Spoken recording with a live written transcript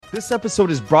This episode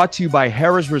is brought to you by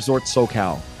Harrah's Resort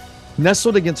SoCal.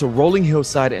 Nestled against a rolling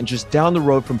hillside and just down the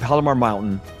road from Palomar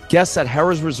Mountain, guests at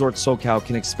Harrah's Resort SoCal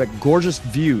can expect gorgeous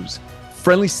views,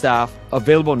 friendly staff,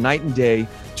 available night and day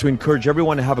to encourage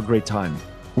everyone to have a great time.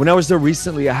 When I was there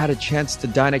recently, I had a chance to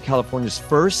dine at California's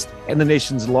first and the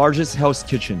nation's largest Hell's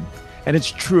Kitchen. And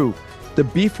it's true, the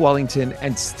beef Wellington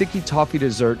and sticky toffee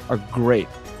dessert are great.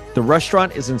 The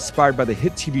restaurant is inspired by the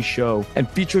hit TV show and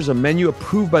features a menu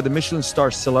approved by the Michelin star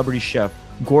celebrity chef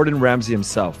Gordon Ramsay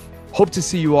himself. Hope to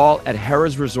see you all at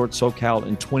Harrah's Resort SoCal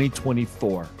in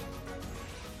 2024.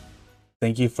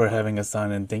 Thank you for having us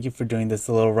on, and thank you for doing this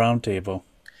little roundtable.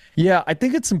 Yeah, I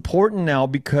think it's important now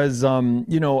because,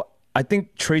 I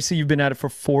think, Tracey, you've been at it for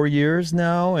 4 years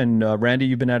now, and Randy,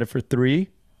 you've been at it for 3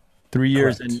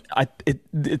 years. Correct.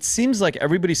 And it seems like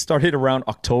everybody started around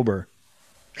October.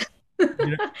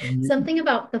 Something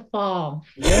about the fall.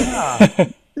 Yeah.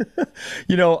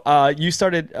 You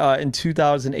started in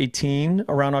 2018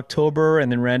 around October,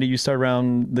 and then Randy, you started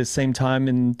around the same time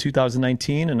in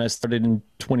 2019, and I started in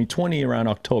 2020 around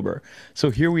October.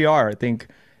 So here we are. I think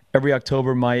every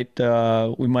October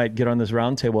we might get on this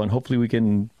roundtable, and hopefully we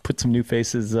can put some new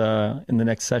faces in the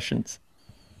next sessions.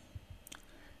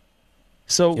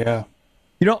 So, Yeah.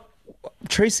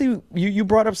 Tracey, you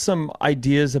brought up some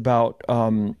ideas about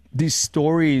these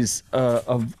stories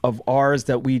of ours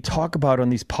that we talk about on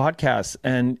these podcasts.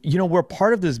 And, we're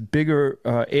part of this bigger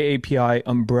AAPI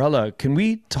umbrella. Can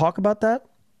we talk about that?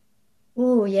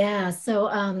 Oh, yeah. So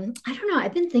I don't know.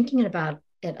 I've been thinking about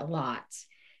it a lot.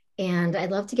 And I'd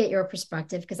love to get your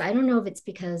perspective because I don't know if it's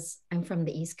because I'm from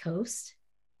the East Coast,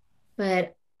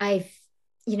 but I'm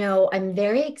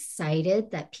very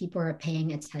excited that people are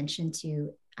paying attention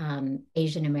to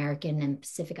Asian American and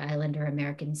Pacific Islander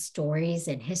American stories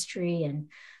and history.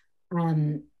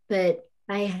 But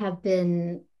I have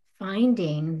been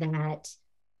finding that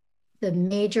the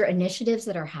major initiatives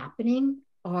that are happening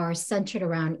are centered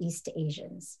around East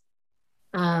Asians.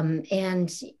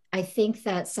 And I think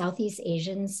that Southeast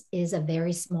Asians is a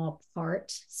very small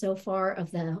part so far of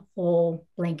the whole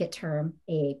blanket term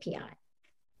AAPI.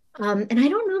 And I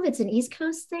don't know if it's an East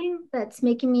Coast thing that's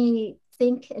making me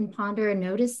think and ponder and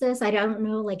notice this. I don't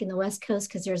know, like in the West Coast,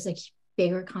 because there's a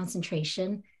bigger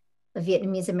concentration of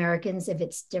Vietnamese Americans, if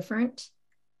it's different.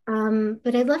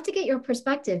 But I'd love to get your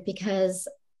perspective because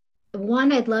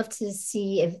one, I'd love to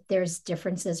see if there's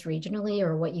differences regionally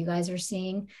or what you guys are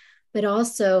seeing, but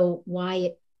also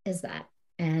why is that?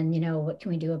 And, what can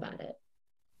we do about it?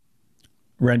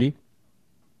 Randy?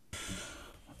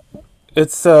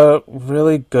 It's a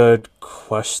really good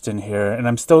question here, and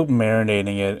I'm still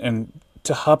marinating it. And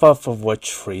to hop off of what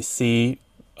Tracey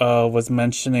was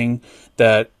mentioning,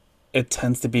 that it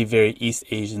tends to be very East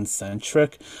Asian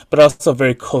centric, but also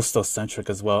very coastal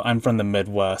centric as well. I'm from the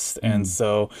Midwest, and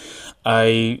so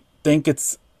I think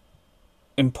it's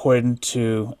important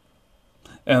to.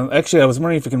 And actually, I was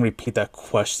wondering if you can repeat that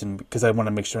question because I want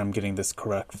to make sure I'm getting this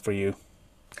correct for you.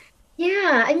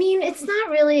 Yeah, I mean, it's not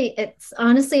really, it's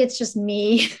honestly, it's just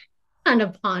me kind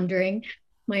of pondering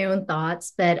my own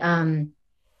thoughts. But,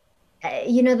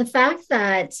 the fact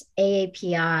that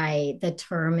AAPI, the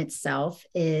term itself,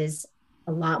 is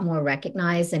a lot more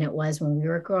recognized than it was when we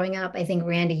were growing up. I think,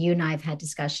 Randy, you and I have had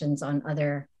discussions on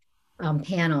other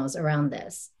panels around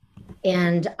this.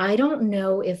 And I don't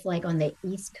know if, like, on the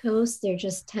East Coast, there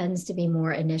just tends to be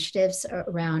more initiatives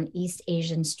around East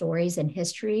Asian stories and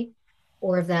history,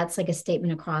 or if that's like a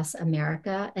statement across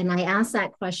America. And I ask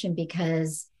that question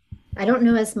because I don't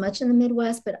know as much in the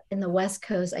Midwest, but in the West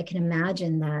Coast, I can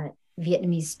imagine that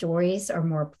Vietnamese stories are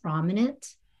more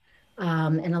prominent.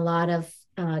 And a lot of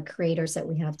creators that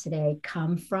we have today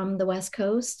come from the West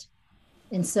Coast.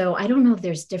 And so I don't know if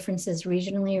there's differences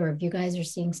regionally or if you guys are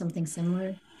seeing something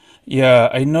similar. Yeah,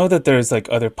 I know that there's like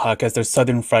other podcasts. There's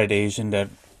Southern Fried Asian that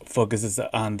focuses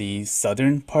on the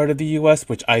southern part of the U.S.,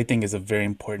 which I think is a very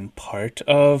important part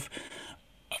of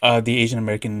the Asian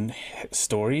American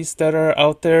stories that are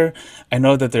out there. I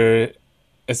know that there,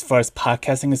 as far as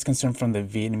podcasting is concerned, from the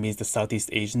Vietnamese, the Southeast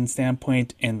Asian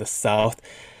standpoint in the South,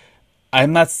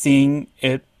 I'm not seeing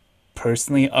it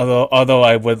personally. Although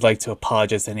I would like to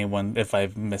apologize to anyone if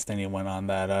I've missed anyone on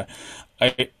that.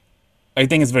 I I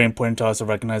think it's very important to also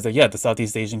recognize that, yeah, the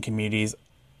Southeast Asian communities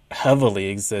heavily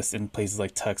exist in places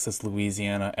like Texas,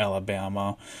 Louisiana,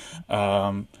 Alabama.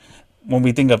 When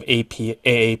we think of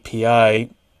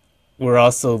AAPI, we're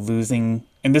also losing,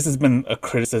 and this has been a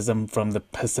criticism from the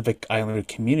Pacific Islander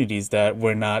communities, that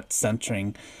we're not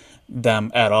centering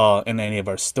them at all in any of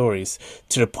our stories,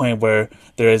 to the point where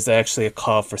there is actually a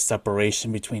call for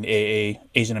separation between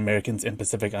Asian Americans and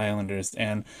Pacific Islanders.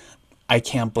 And I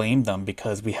can't blame them,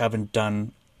 because we haven't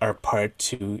done our part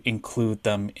to include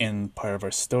them in part of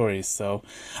our stories. So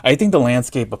I think the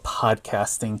landscape of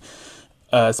podcasting,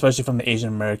 especially from the Asian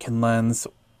American lens,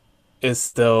 is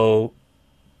still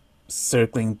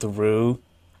circling through.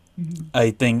 Mhm.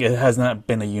 I think it has not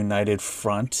been a united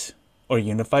front or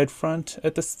unified front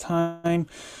at this time.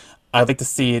 I'd like to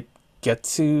see it get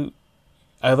to.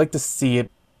 I'd like to see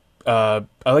it. I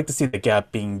like to see the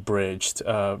gap being bridged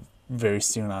very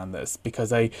soon on this,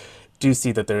 because I do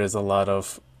see that there is a lot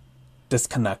of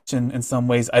disconnection in some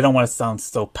ways. I don't want to sound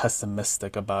so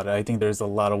pessimistic about it. I think there's a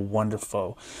lot of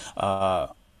wonderful uh,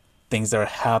 things that are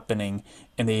happening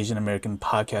in the Asian American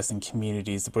podcasting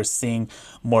communities. We're seeing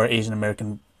more Asian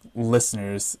American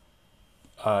listeners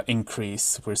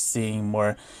increase. We're seeing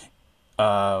more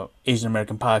Asian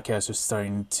American podcasters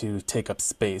starting to take up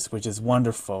space, which is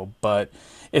wonderful. But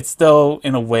it's still,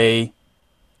 in a way,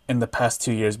 in the past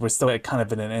 2 years, we're still at kind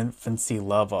of an infancy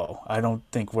level. I don't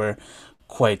think we're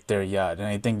quite there yet, and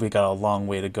I think we got a long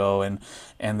way to go, and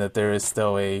that there is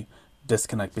still a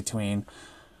disconnect between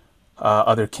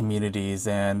other communities,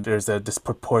 and there's a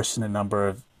disproportionate number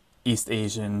of East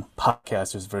Asian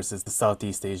podcasters versus the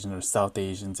Southeast Asian or South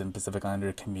Asians and Pacific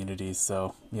Islander communities.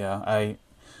 So yeah, I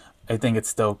think it's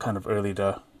still kind of early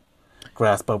to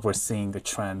grasp, but we're seeing a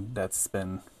trend that's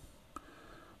been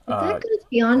But that uh goes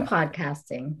beyond yeah.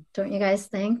 podcasting, don't you guys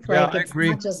think? Yeah, Like I it's not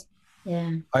agree. just, yeah,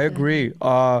 I go ahead. agree.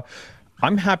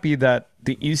 I'm happy that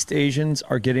the East Asians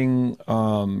are getting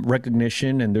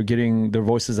recognition and they're getting their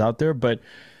voices out there. But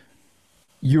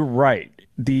you're right.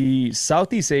 The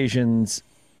Southeast Asians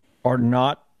are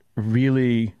not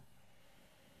really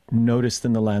noticed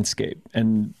in the landscape,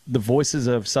 and the voices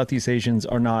of Southeast Asians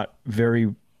are not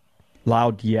very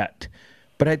loud yet.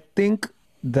 But I think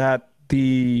that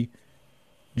the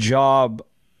job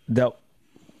that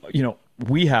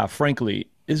we have, frankly,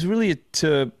 is really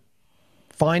to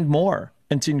find more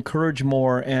and to encourage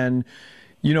more. And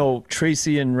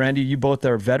Tracy and Randy, you both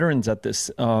are veterans at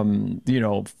this.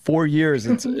 4 years.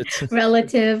 It's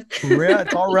Relative. yeah,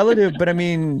 it's all relative, but I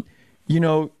mean, you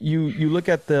look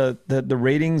at the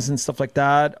ratings and stuff like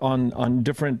that on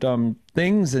different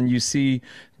things, and you see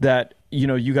that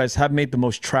you guys have made the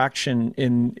most traction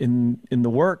in the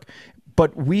work,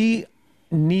 but we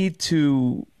need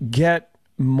to get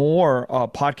more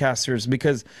podcasters,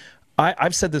 because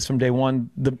I've said this from day one.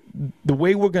 The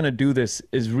way we're going to do this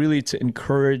is really to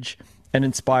encourage and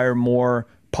inspire more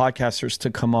podcasters to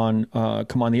come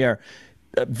on the air.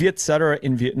 Viet Cetera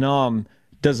in Vietnam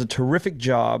does a terrific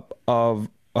job of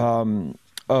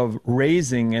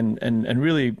raising and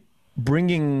really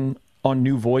bringing on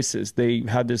new voices. They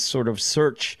had this sort of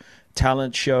search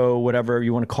talent show, whatever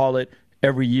you want to call it,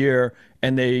 every year,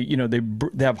 and they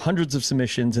have hundreds of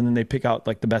submissions, and then they pick out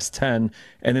like the best 10,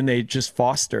 and then they just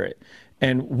foster it.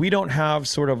 And we don't have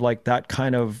sort of like that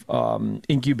kind of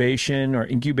incubation or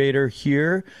incubator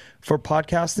here for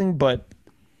podcasting, but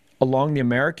along the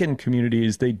American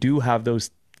communities, they do have those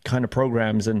kind of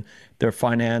programs, and they're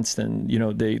financed, and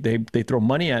they throw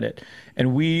money at it.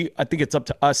 And I think it's up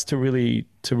to us to really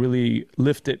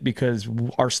lift it, because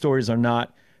our stories are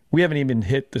not, we haven't even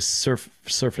hit the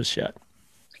surface yet.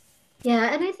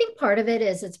 Yeah, and I think part of it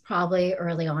is it's probably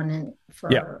early on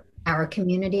Yeah. for our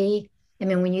community. I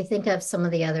mean, when you think of some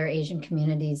of the other Asian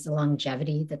communities, the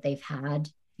longevity that they've had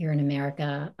here in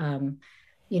America,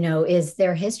 is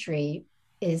their history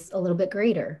is a little bit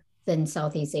greater than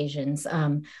Southeast Asians.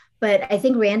 But I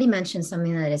think Randy mentioned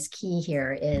something that is key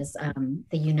here is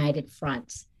the united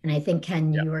front. And I think,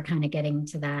 Ken, Yeah. you were kind of getting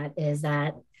to that, is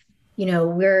that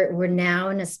we're now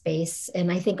in a space,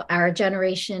 and I think our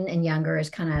generation and younger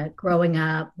is kind of growing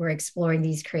up. We're exploring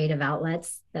these creative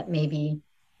outlets that maybe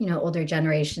older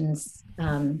generations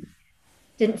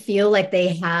didn't feel like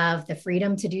they have the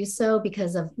freedom to do so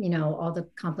because of all the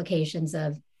complications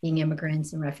of being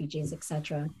immigrants and refugees,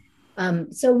 etc.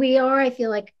 So I feel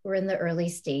like we're in the early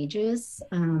stages,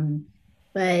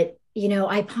 but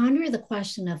I ponder the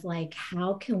question of like,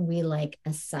 how can we like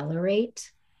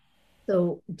accelerate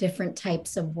so different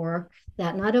types of work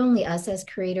that not only us as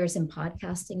creators in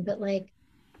podcasting, but like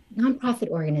nonprofit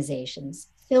organizations,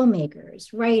 filmmakers,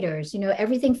 writers,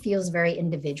 everything feels very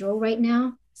individual right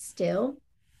now still.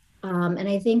 And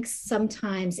I think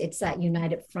sometimes it's that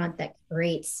united front that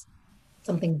creates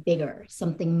something bigger,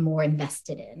 something more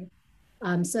invested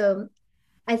in. So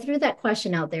I threw that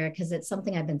question out there because it's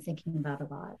something I've been thinking about a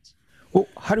lot. Well,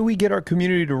 how do we get our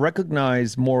community to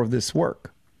recognize more of this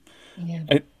work? Yeah.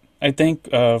 I think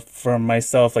for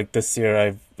myself, like this year,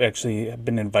 I've actually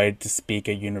been invited to speak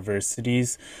at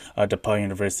universities, DePaul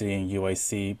University and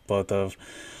UIC, both of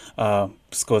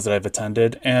schools that I've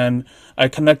attended, and I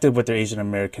connected with their Asian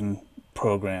American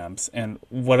programs. And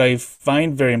what I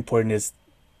find very important is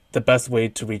the best way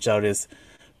to reach out is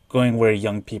going where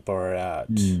young people are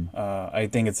at. Mm. I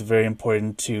think it's very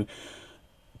important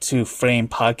to frame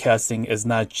podcasting as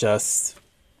not just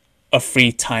a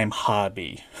free time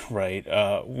hobby, right?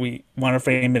 We want to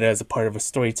frame it as a part of a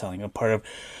storytelling, a part of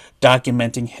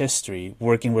documenting history,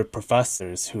 working with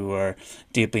professors who are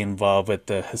deeply involved with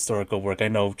the historical work. I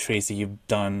know, Tracy, you've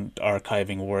done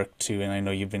archiving work too, and I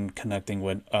know you've been connecting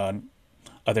with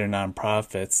other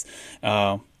nonprofits.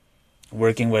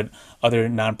 Working with other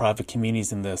nonprofit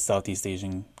communities in the Southeast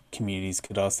Asian communities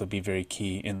could also be very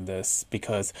key in this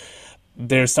because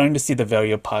they're starting to see the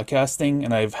value of podcasting,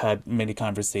 and I've had many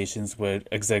conversations with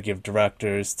executive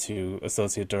directors to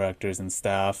associate directors and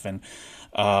staff, and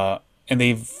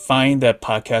they find that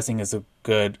podcasting is a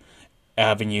good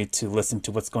avenue to listen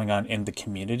to what's going on in the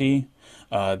community.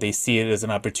 They see it as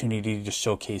an opportunity to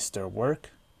showcase their work.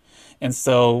 And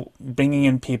so bringing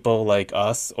in people like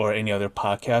us or any other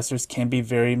podcasters can be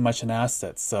very much an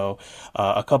asset. So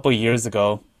a couple of years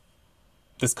ago,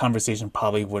 this conversation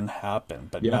probably wouldn't happen,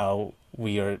 but Yeah. now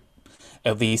we are,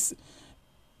 at least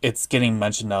it's getting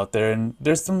mentioned out there. And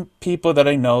there's some people that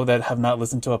I know that have not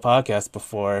listened to a podcast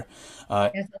before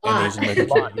There's a in lot. Asian American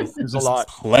communities. There's a lot.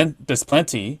 There's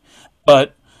plenty,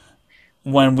 but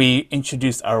when we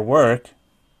introduce our work,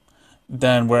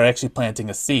 then we're actually planting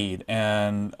a seed.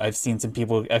 And I've seen some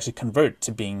people actually convert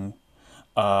to being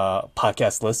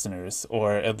podcast listeners,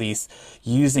 or at least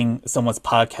using someone's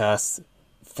podcast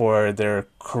for their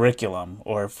curriculum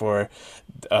or for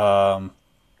um,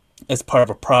 as part of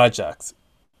a project.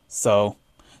 So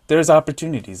there's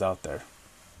opportunities out there.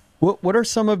 What are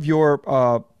some of your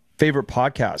favorite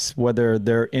podcasts, whether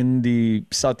they're in the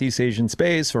Southeast Asian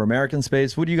space or American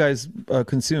space? What do you guys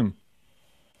consume?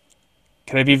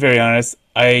 Can I be very honest?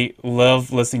 I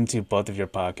love listening to both of your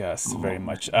podcasts very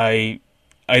much. I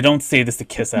don't say this to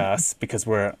kiss ass because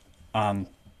we're on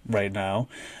right now,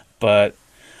 but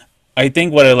I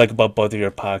think what I like about both of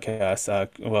your podcasts,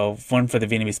 well, one for the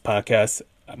Vietnamese podcast,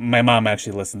 my mom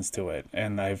actually listens to it,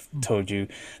 and I've told you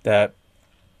that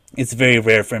it's very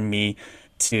rare for me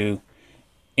to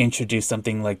introduce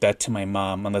something like that to my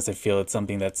mom unless I feel it's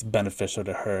something that's beneficial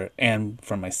to her and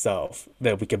for myself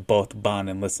that we could both bond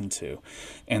and listen to.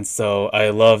 And so I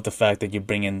love the fact that you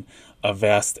bring in a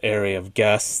vast area of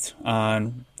guests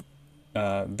on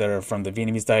that are from the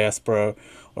Vietnamese diaspora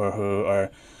or who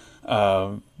are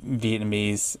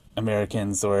Vietnamese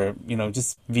Americans, or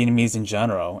just Vietnamese in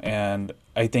general. And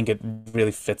I think it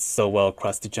really fits so well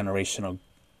across the generational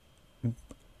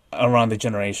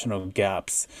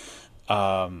gaps.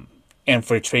 And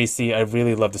for Tracy, I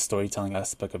really love the storytelling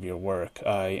aspect of your work.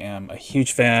 I am a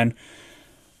huge fan,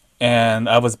 and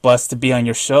I was blessed to be on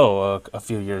your show a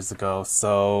few years ago.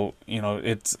 So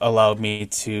it's allowed me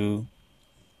to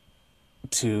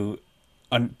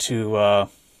un-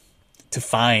 to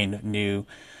find new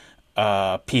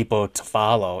people to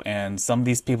follow, and some of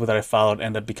these people that I followed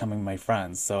end up becoming my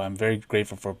friends. So I'm very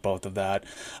grateful for both of that.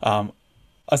 Um,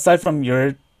 aside from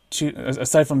the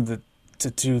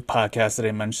two podcasts that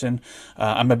I mentioned,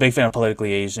 I'm a big fan of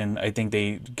Politically Asian. I think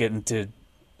they get into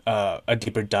a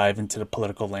deeper dive into the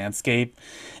political landscape,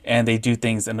 and they do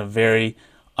things in a very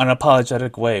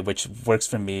unapologetic way, which works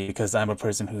for me because I'm a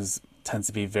person who's tends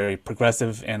to be very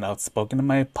progressive and outspoken in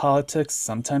my politics,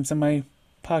 sometimes in my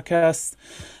podcast.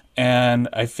 And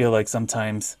I feel like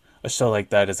sometimes a show like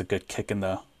that is a good kick in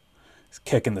the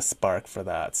spark for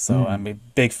that. So Mm. I'm a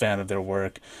big fan of their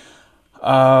work.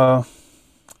 Uh,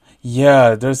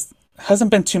 yeah, there's hasn't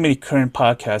been too many current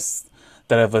podcasts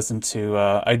that I've listened to.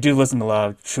 I do listen to a lot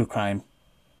of true crime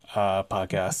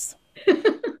podcasts,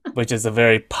 which is a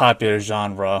very popular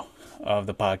genre of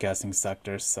the podcasting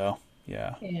sector. So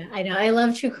yeah. Yeah, I know. I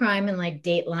love true crime and like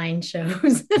Dateline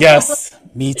shows. Yes,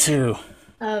 me too.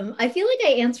 I feel like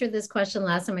I answered this question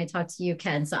last time I talked to you,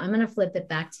 Ken. So I'm going to flip it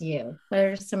back to you. What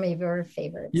are some of your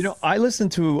favorites? I listen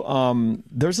to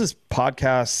there's this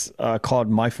podcast called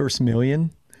My First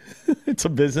Million. It's a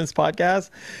business podcast,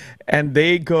 and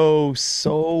they go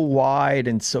so wide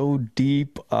and so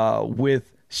deep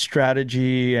with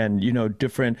strategy and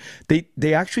different.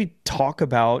 They actually talk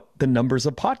about the numbers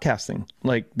of podcasting.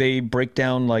 Like they break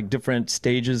down like different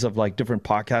stages of like different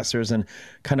podcasters and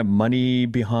kind of money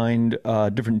behind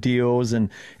different deals, and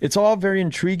it's all very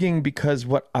intriguing because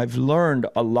what I've learned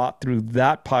a lot through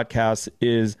that podcast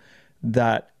is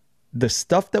that the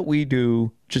stuff that we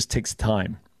do just takes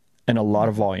time and a lot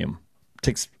of volume.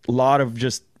 Takes a lot of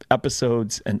just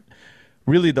episodes, and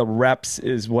really the reps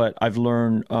is what I've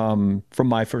learned from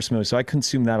My First Move. So I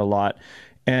consume that a lot.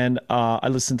 And I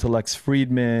listen to Lex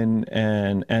Friedman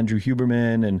and Andrew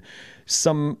Huberman and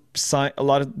a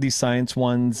lot of these science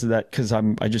ones that because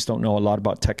I just don't know a lot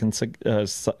about tech and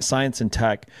science and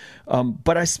tech,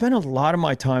 but I spend a lot of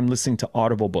my time listening to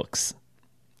audible books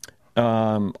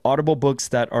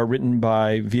that are written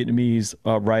by Vietnamese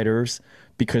writers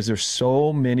because there's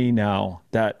so many now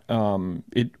that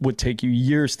it would take you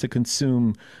years to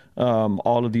consume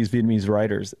all of these Vietnamese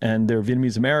writers. And they're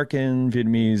Vietnamese American,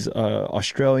 Vietnamese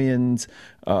Australians,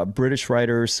 British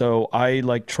writers. So I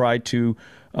like try to,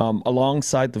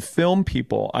 alongside the film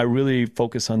people, I really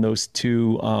focus on those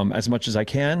two as much as I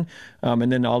can.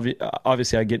 And then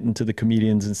obviously I get into the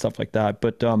comedians and stuff like that.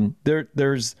 But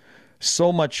there's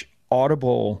so much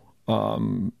audible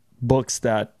books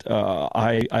that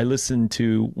I listen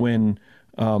to when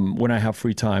I have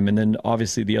free time, and then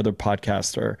obviously the other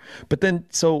podcasts are. But then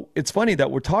so it's funny that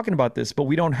we're talking about this, but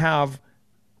we don't have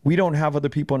other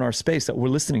people in our space that we're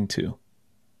listening to,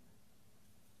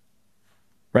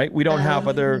 right? We don't have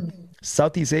other Um,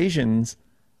 Southeast Asians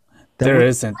that There we're.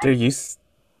 isn't. There used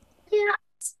yeah,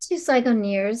 it's just like on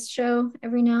Near's show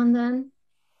every now and then.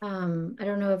 I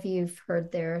don't know if you've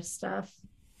heard their stuff.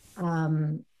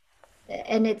 Um,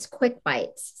 and it's quick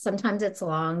bites. Sometimes it's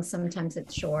long, sometimes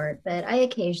it's short, but I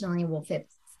occasionally will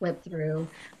flip through.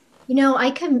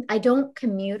 I don't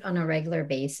commute on a regular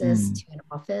basis Mm, to an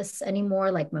office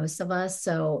anymore, like most of us.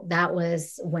 So that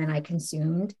was when I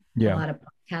consumed a yeah, lot of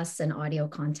podcasts and audio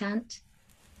content.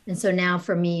 And so now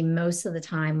for me, most of the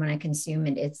time when I consume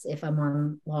it, it's if I'm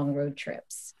on long road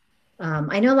trips.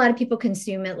 I know a lot of people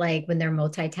consume it like when they're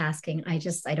multitasking.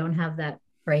 I don't have that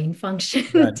brain yeah, function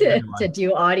neither to, do I. to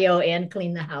do audio and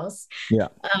clean the house. Yeah,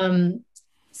 Um,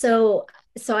 so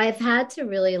so I've had to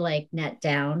really like net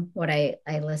down what I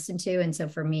listen to. And so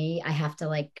for me, I have to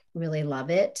like really love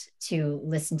it to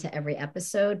listen to every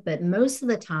episode. But most of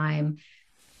the time,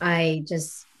 I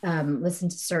just listen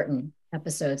to certain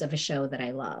episodes of a show that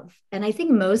I love. And I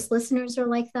think most listeners are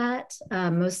like that.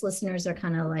 Most listeners are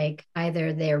kind of like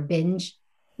either they're binge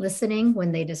listening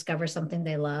when they discover something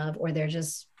they love, or they're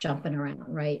just jumping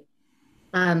around, right?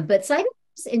 But Saigon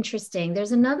is interesting.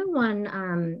 There's another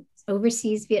one,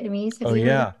 Overseas Vietnamese. Have oh you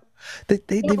heard of? yeah, they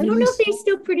Yeah, I don't know if release. they're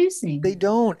still They producing.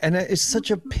 don't, and it's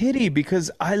such a pity because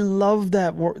I love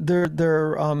that.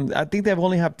 They're I think they've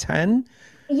only have 10.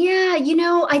 Yeah,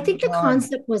 I Oh my think the God.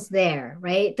 concept was there,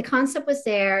 right? The concept was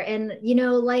there. And,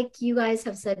 like you guys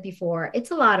have said before,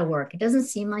 it's a lot of work. It doesn't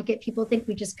seem like it. People think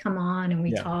we just come on and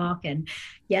we Yeah. talk. And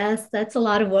yes, that's a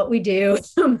lot of what we do.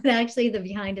 But actually, the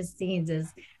behind the scenes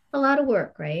is a lot of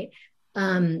work, right?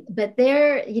 But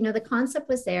the concept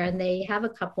was there, and they have a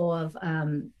couple of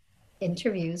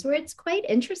interviews where it's quite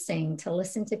interesting to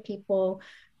listen to people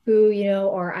who,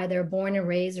 are either born and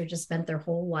raised or just spent their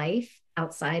whole life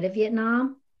outside of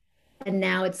Vietnam, and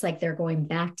now it's like they're going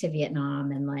back to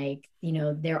Vietnam, and like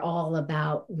they're all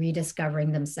about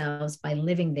rediscovering themselves by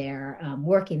living there,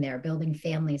 working there, building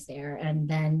families there. And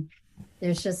then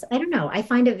there's just, I don't know, I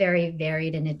find it very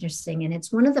varied and interesting, and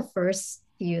it's one of the first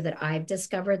few that I've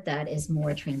discovered that is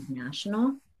more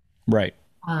transnational. Right.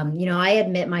 I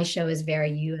admit my show is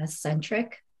very US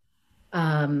centric,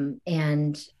 and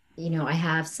I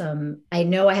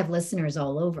know I have listeners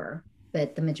all over,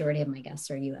 but the majority of my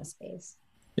guests are US based.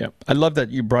 Yeah. I love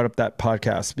that you brought up that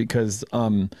podcast because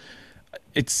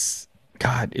it's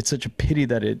God, it's such a pity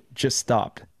that it just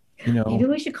stopped, you Maybe know.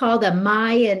 we should call them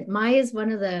Mai, and Mai is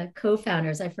one of the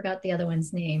co-founders. I forgot the other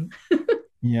one's name.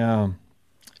 Yeah.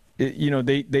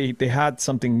 They had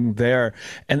something there,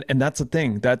 and that's the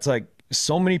thing. That's like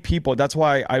so many people. That's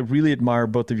why I really admire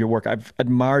both of your work. I've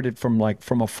admired it from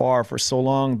afar for so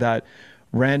long that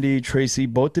Randy, Tracy,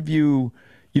 both of you,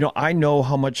 I know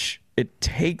how much it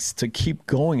takes to keep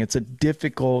going. It's a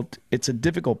difficult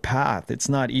path. It's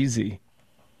not easy.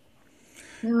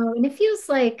 No, and it feels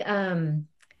like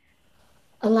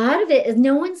a lot of it is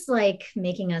no one's like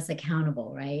making us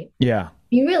accountable, right? Yeah.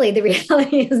 Really, the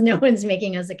reality is no one's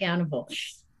making us accountable,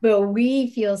 but we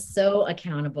feel so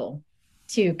accountable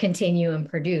to continue and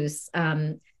produce.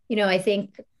 I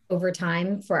think over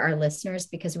time for our listeners,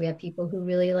 because we have people who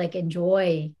really like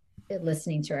enjoy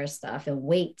listening to our stuff and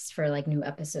waits for like new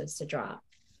episodes to drop.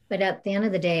 But at the end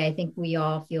of the day, I think we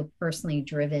all feel personally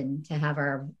driven to have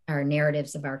our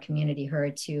narratives of our community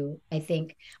heard too. I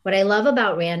think what I love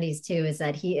about Randy's too is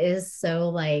that he is so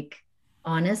like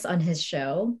honest on his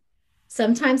show.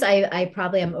 Sometimes I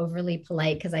probably am overly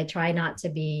polite because I try not to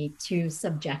be too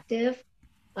subjective.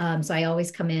 So I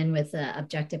always come in with an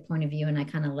objective point of view, and I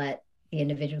kind of let the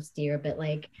individual steer. But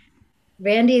like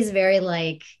Randy is very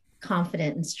like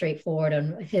confident and straightforward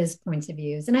on his points of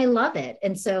views, and I love it.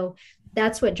 And so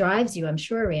that's what drives you, I'm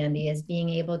sure, Randy, is being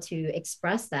able to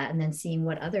express that and then seeing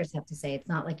what others have to say. It's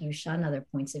not like you shun other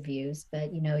points of views,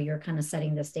 but you're kind of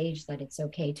setting the stage that it's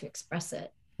okay to express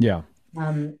it. Yeah.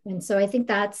 And so I think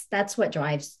that's what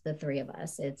drives the three of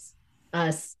us. It's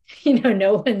us.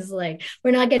 No one's like,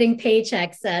 we're not getting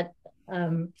paychecks that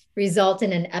result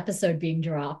in an episode being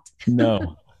dropped.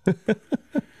 No.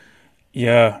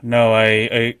 Yeah, no,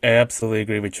 I absolutely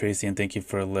agree with Tracy, and thank you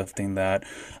for lifting that.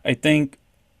 I think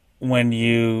when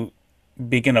you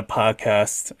begin a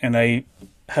podcast, and I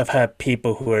have had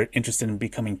people who are interested in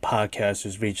becoming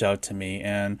podcasters reach out to me,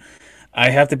 and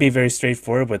I have to be very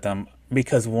straightforward with them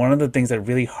because one of the things that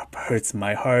really hurts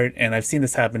my heart, and I've seen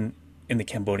this happen in the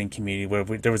Cambodian community where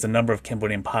there was a number of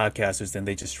Cambodian podcasters and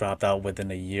they just dropped out within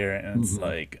a year, and it's Hmm.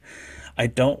 like I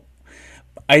don't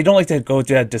I don't like to go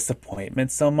through that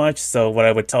disappointment so much. So what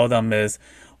I would tell them is,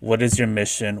 what is your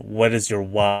mission? What is your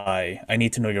why? I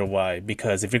need to know your why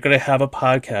because if you're going to have a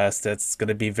podcast that's going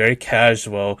to be very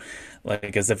casual,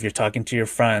 like as if you're talking to your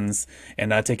friends and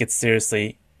not take it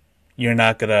seriously, you're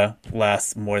not going to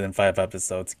last more than 5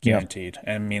 episodes, Yeah. guaranteed.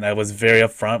 I mean, I was very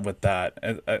upfront with that.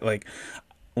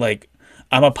 Like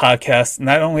I'm a podcast.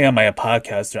 Not only am I a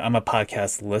podcaster, I'm a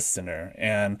podcast listener,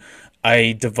 and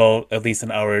I devote at least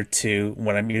an hour or two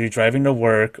when I'm either driving to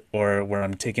work or when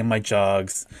I'm taking my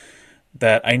jogs.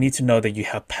 That I need to know that you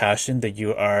have passion, that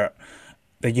you have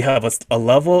a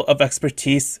level of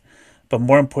expertise, but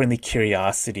more importantly,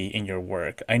 curiosity in your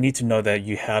work. I need to know that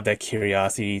you have that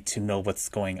curiosity to know what's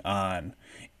going on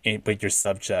with your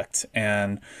subject,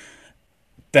 and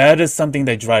that is something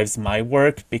that drives my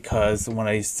work because when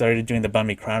I started doing the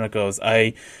Banh Chronicles,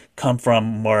 I come from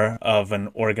more of an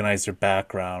organizer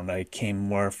background. I came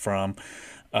more from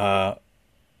uh,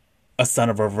 a son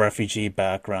of a refugee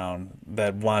background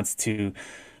that wants to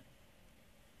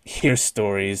hear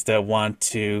stories, that want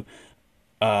to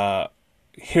uh,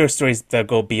 hear stories that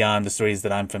go beyond the stories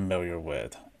that I'm familiar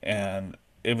with. And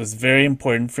it was very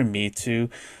important for me to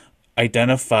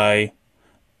identify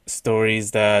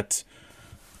stories that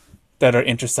are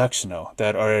intersectional,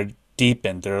 that are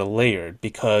deepened, that are layered,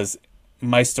 because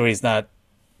my story is not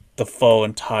the full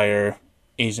entire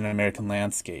Asian American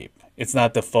landscape. It's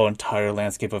not the full entire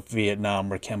landscape of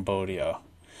Vietnam or Cambodia.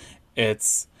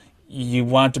 It's you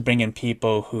want to bring in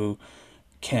people who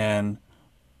can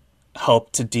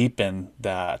help to deepen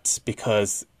that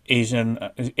because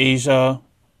Asia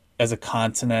as a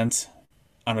continent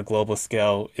on a global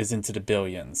scale is into the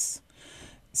billions.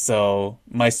 So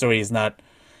my story is not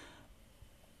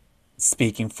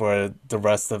speaking for the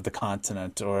rest of the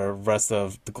continent or rest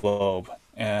of the globe.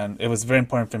 And it was very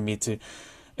important for me to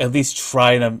at least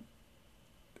try to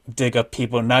dig up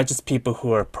people, not just people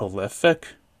who are prolific,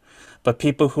 but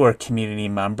people who are community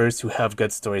members who have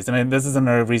good stories. And this is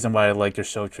another reason why I like your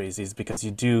show, Tracy, is because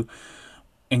you do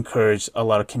encourage a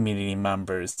lot of community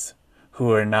members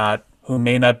who are not who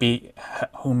may not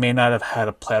have had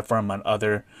a platform on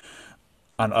other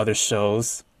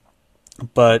shows,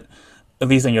 but at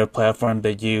least on your platform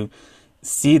that you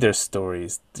see their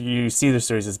stories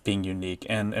as being unique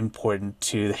and important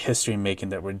to the history making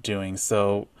that we're doing.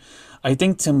 So I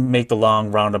think to make the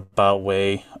long roundabout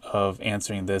way of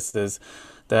answering this is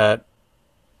that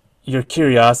your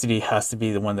curiosity has to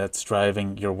be the one that's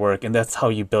driving your work, and that's how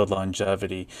you build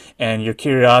longevity. And your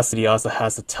curiosity also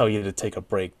has to tell you to take a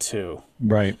break too,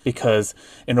 Right. because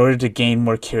in order to gain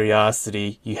more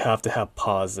curiosity, you have to have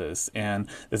pauses. And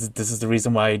this is the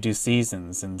reason why I do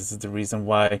seasons, and this is the reason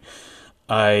why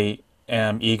I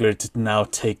am eager to now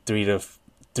take 3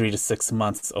 to 6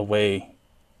 months away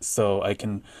so I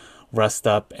can rest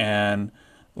up and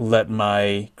let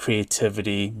my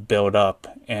creativity build up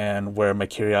and where my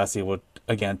curiosity would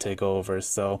again take over.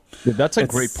 So Yeah, that's a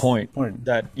great it's point. important.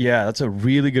 That yeah, that's a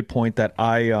really good point that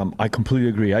I completely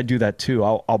agree. I do that too.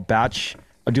 I'll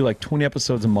do like 20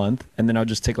 episodes a month and then I'll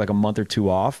just take like a month or two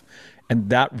off. And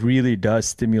that really does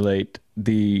stimulate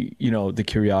the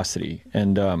curiosity.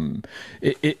 And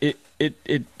it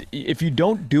if you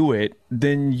don't do it,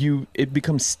 then it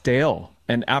becomes stale.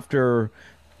 And after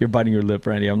you're biting your lip,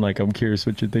 Randy, I'm curious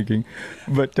what you're thinking.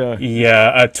 But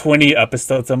Yeah, 20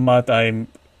 episodes a month.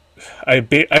 I'd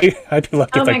be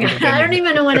lucky Oh if I my could God. get I don't any.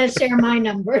 even want to share my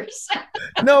numbers.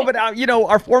 no, but our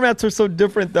formats are so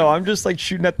different though. I'm just like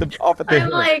shooting at the off at the I'm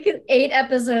hip. like 8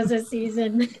 episodes a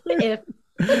season. If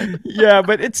Yeah,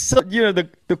 but it's so,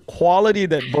 the quality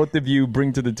that both of you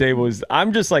bring to the table is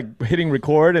I'm just like hitting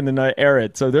record and then I air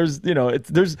it. So there's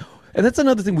and that's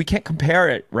another thing we can't compare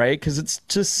it, right? Because it's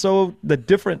just so the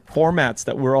different formats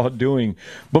that we're all doing.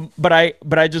 But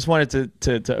I just wanted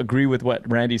to agree with what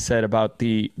Randy said about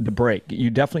the break. You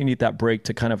definitely need that break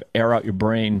to kind of air out your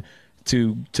brain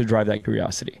to drive that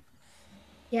curiosity.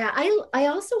 Yeah, I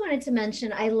also wanted to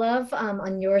mention I love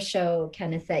on your show,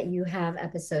 Kenneth, that you have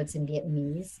episodes in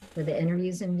Vietnamese for the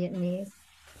interviews in Vietnamese.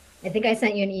 I think I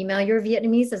sent you an email. Your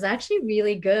Vietnamese is actually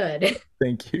really good.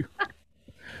 Thank you.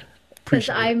 Because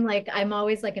Appreciate it. I'm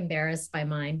always like embarrassed by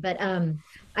mine. But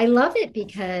I love it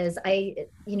because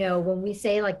when we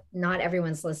say like not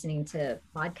everyone's listening to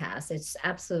podcasts, it's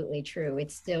absolutely true.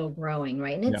 It's still growing,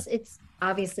 right? And Yeah. it's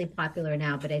obviously popular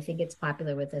now, but I think it's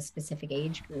popular with a specific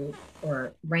age group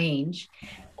or range.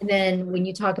 And then when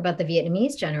you talk about the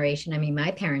Vietnamese generation, I mean,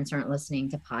 my parents aren't listening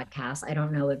to podcasts. I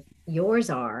don't know if yours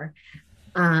are.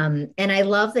 And I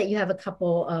love that you have a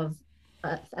couple of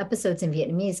episodes in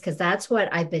Vietnamese because that's what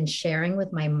I've been sharing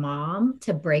with my mom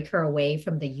to break her away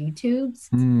from the YouTubes.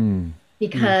 Mm. Mm.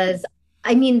 Because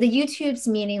I mean, the YouTubes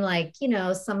meaning like,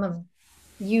 some of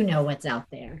what's out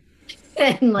there.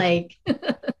 And like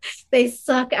they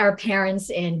suck our parents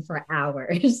in for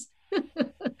hours.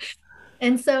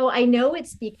 And so I know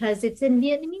it's because it's in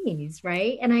Vietnamese,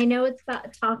 right? And I know it's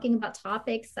about talking about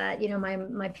topics that,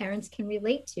 my parents can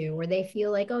relate to, or they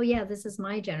feel like, oh yeah, this is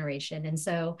my generation. And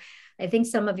so I think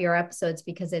some of your episodes,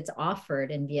 because it's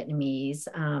offered in Vietnamese,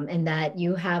 and that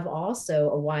you have also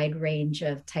a wide range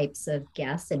of types of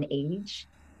guests and age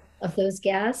of those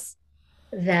guests,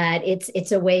 that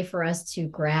it's a way for us to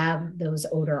grab those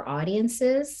older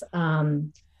audiences.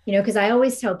 Because I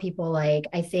always tell people, like,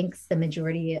 I think the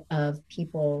majority of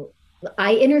people,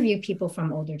 I interview people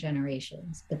from older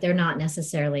generations, but they're not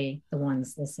necessarily the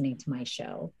ones listening to my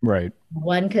show. Right.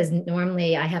 One, because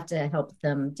normally I have to help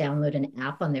them download an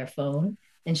app on their phone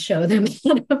and show them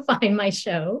how to find my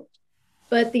show.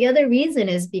 But the other reason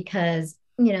is because,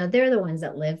 they're the ones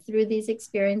that live through these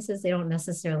experiences. They don't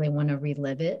necessarily want to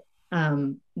relive it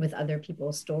with other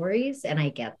people's stories. And I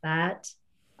get that.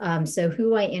 So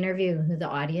who I interview and who the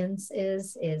audience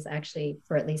is actually,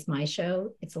 for at least my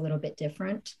show, it's a little bit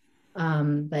different.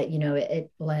 But,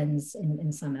 it blends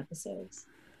in some episodes.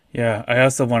 Yeah, I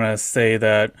also want to say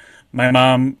that my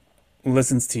mom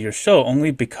listens to your show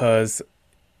only because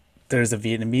there's a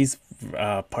Vietnamese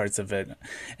parts of it,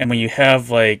 and when you have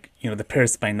like the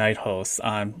Paris by Night hosts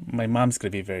on, my mom's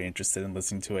going to be very interested in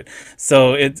listening to it.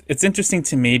 So it's interesting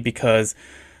to me because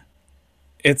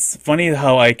it's funny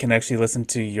how I can actually listen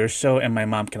to your show and my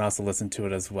mom can also listen to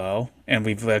it as well, and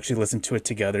we've actually listened to it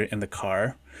together in the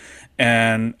car,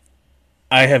 and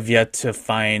I have yet to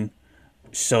find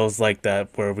shows like that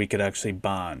where we could actually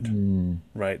bond. Mm.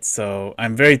 Right. So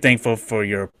I'm very thankful for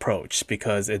your approach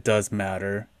because it does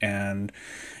matter and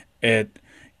it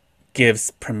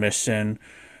gives permission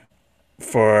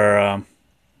for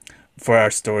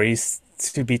our stories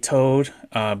to be told,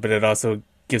 but it also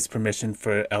gives permission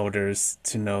for elders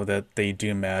to know that they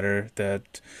do matter.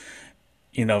 That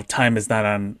time is not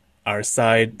on our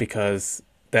side because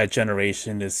that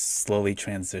generation is slowly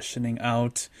transitioning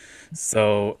out.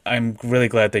 So I'm really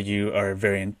glad that you are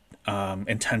very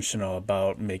intentional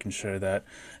about making sure that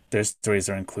their stories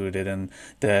are included and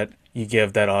that you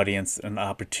give that audience an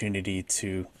opportunity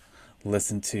to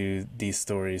listen to these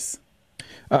stories.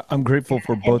 I'm grateful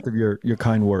for both of your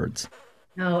kind words.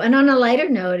 No, and on a lighter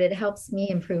note, it helps me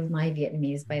improve my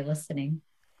Vietnamese by listening.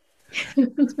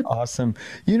 Awesome.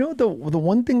 The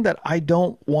one thing that I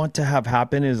don't want to have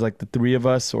happen is like the three of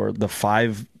us or the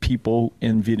five people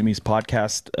in Vietnamese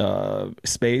podcast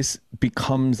space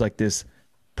becomes like this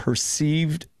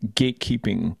perceived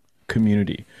gatekeeping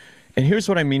community. And here's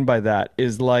what I mean by that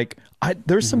is like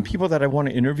there's some people that I want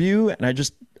to interview and I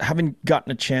just haven't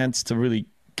gotten a chance to really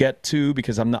get to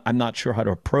because I'm not sure how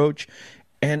to approach.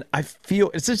 And I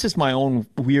feel it's just my own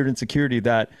weird insecurity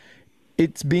that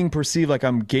it's being perceived like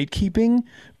I'm gatekeeping,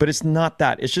 but it's not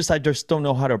that. It's just I just don't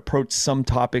know how to approach some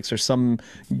topics or some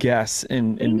guests.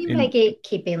 What do you mean by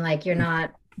gatekeeping? Like you're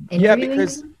not Yeah, interviewing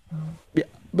because them? yeah,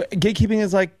 but gatekeeping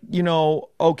is like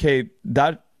okay,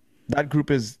 that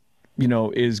group is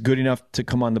good enough to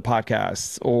come on the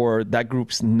podcast, or that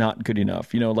group's not good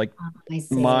enough. Like I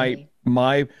my see.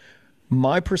 my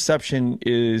my perception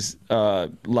is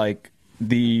like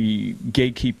the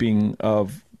gatekeeping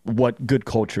of what good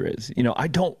culture is. I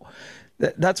don't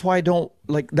that's why I don't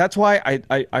like that's why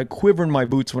I quiver in my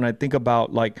boots when I think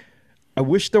about like I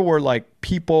wish there were like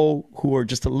people who are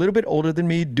just a little bit older than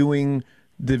me doing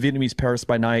the Vietnamese Paris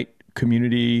by Night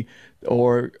community,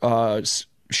 or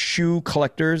shoe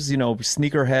collectors,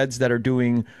 sneakerheads that are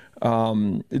doing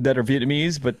that are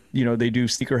Vietnamese, but they do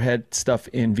sneakerhead stuff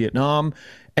in Vietnam.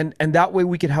 And that way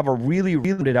we could have a really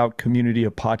rounded out community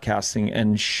of podcasting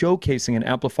and showcasing and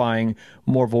amplifying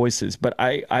more voices. But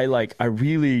I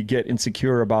really get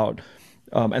insecure about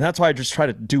and that's why I just try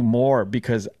to do more,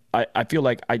 because I feel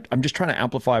like I'm just trying to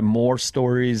amplify more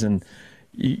stories and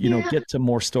Yeah, get to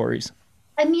more stories.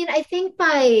 I mean, I think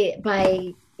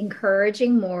by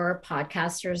encouraging more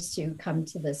podcasters to come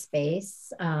to the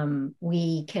space,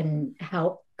 we can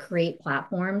help create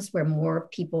platforms where more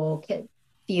people can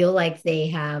feel like they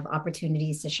have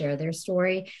opportunities to share their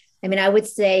story. I mean, I would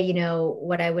say,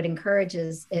 what I would encourage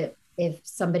is if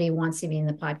somebody wants to be in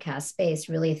the podcast space,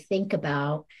 really think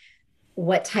about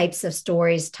what types of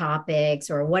stories, topics,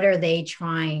 or what are they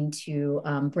trying to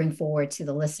bring forward to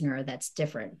the listener that's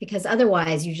different? Because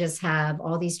otherwise, you just have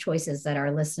all these choices that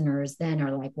our listeners then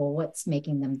are like, well, what's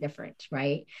making them different,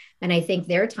 right? And I think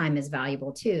their time is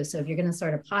valuable too. So if you're going to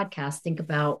start a podcast, think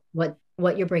about what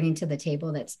you're bringing to the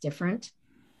table that's different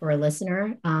for a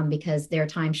listener, because their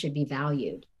time should be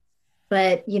valued.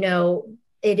 But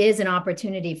it is an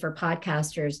opportunity for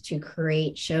podcasters to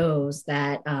create shows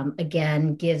that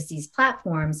again gives these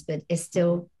platforms but is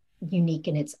still unique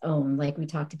in its own, like we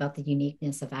talked about the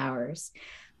uniqueness of ours.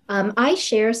 I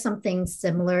share something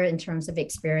similar in terms of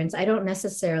experience. I don't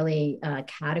necessarily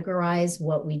categorize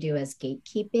what we do as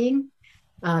gatekeeping,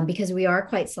 because we are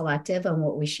quite selective on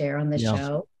what we share on the Yeah.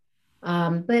 show.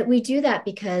 But we do that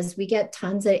because we get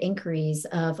tons of inquiries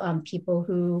of people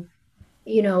who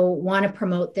want to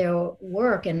promote their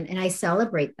work, and I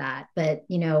celebrate that. But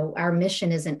our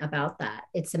mission isn't about that.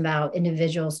 It's about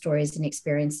individual stories and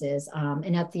experiences.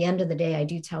 And at the end of the day, I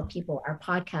do tell people our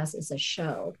podcast is a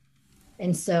show.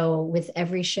 And so with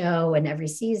every show and every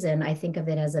season, I think of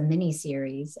it as a mini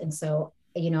series. And so,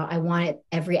 I want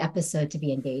every episode to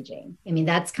be engaging. I mean,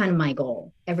 that's kind of my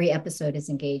goal. Every episode is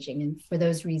engaging. And for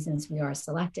those reasons, we are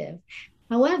selective.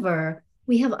 However,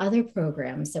 we have other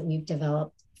programs that we've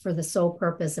developed for the sole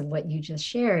purpose of what you just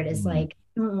shared, is Mm. like,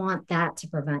 I don't want that to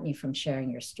prevent you from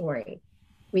sharing your story.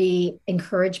 We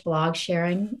encourage blog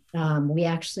sharing. We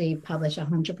actually publish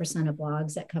 100% of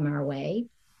blogs that come our way.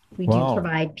 We do Wow.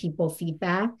 provide people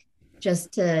feedback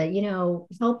just to,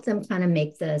 help them kind of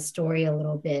make the story a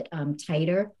little bit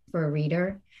tighter for a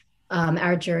reader.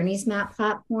 Our Journeys Map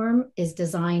platform is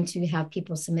designed to have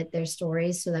people submit their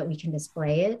stories so that we can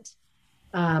display it.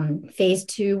 Phase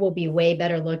two will be way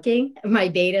better looking. My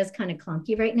beta is kind of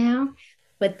clunky right now,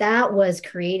 but that was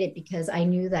created because I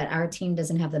knew that our team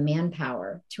doesn't have the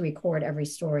manpower to record every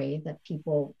story that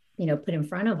people, put in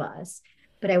front of us.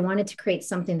 But I wanted to create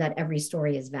something that every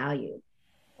story is valued.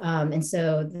 And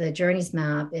so the Journeys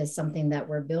Map is something that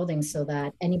we're building so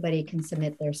that anybody can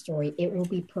submit their story. It will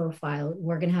be profiled.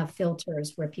 We're going to have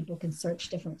filters where people can search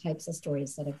different types of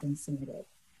stories that have been submitted.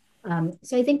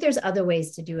 So I think there's other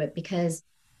ways to do it because,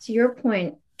 to your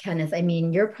point, Kenneth, I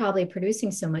mean, you're probably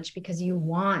producing so much because you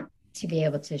want to be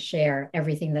able to share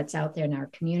everything that's out there in our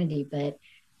community, but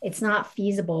it's not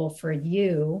feasible for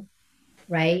you,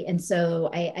 right? And so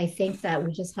I think that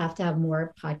we just have to have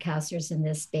more podcasters in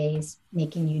this space,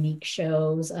 making unique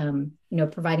shows,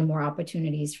 providing more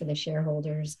opportunities for the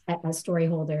shareholders, story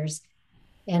holders,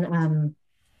 and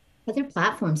other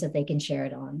platforms that they can share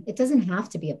it on. It doesn't have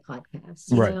to be a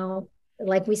podcast, Right.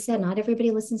 Like we said, not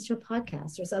everybody listens to a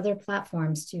podcast. There's other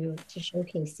platforms to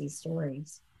showcase these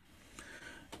stories.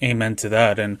 Amen to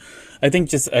that. And I think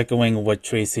just echoing what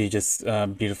Tracy just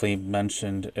beautifully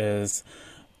mentioned is,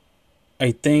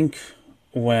 I think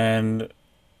when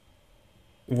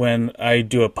when I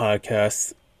do a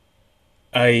podcast,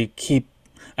 I keep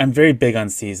I'm very big on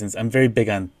seasons. I'm very big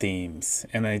on themes,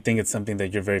 and I think it's something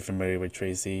that you're very familiar with,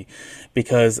 Tracy,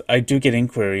 because I do get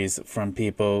inquiries from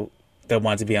people that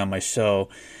want to be on my show,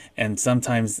 and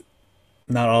sometimes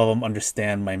not all of them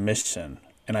understand my mission,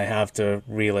 and I have to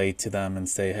relay to them and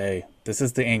say, "Hey, this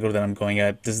is the angle that I'm going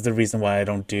at. This is the reason why I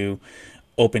don't do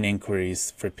open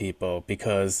inquiries for people,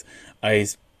 because I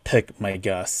pick my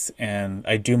guests and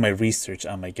I do my research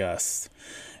on my guests,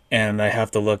 and I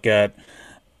have to look at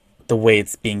the way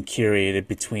it's being curated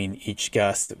between each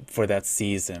guest for that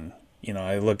season.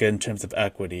 I look in terms of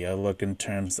equity. I look in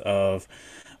terms of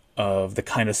the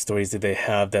kind of stories that they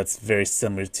have that's very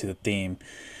similar to the theme.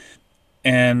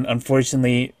 And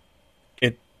unfortunately,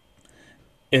 it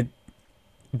it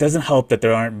doesn't help that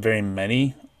there aren't very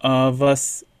many of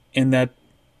us in that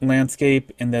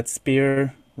landscape, in that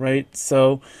sphere, right?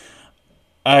 So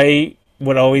I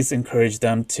would always encourage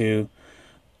them to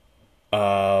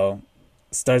uh,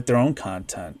 start their own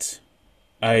content.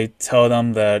 I tell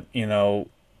them that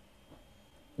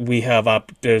we have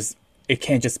there's it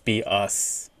can't just be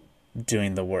us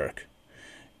doing the work.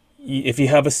 If you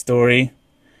have a story,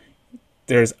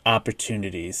 there's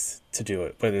opportunities to do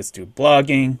it, whether it's through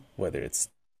blogging, whether it's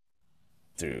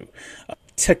through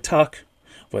TikTok,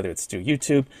 whether it's through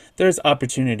YouTube. There's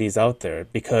opportunities out there,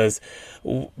 because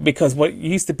what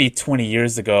used to be 20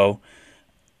 years ago,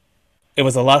 it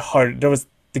was a lot harder.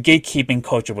 The gatekeeping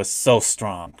culture was so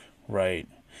strong, right?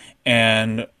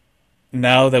 And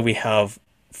now that we have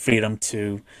freedom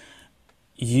to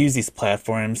use these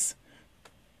platforms,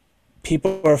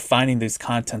 people are finding these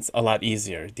contents a lot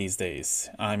easier these days.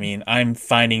 I mean, I'm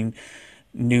finding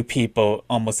new people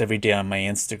almost every day on my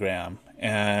Instagram,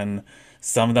 and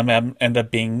some of them end up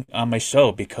being on my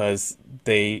show because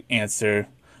they answer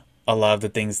a lot of the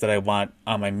things that I want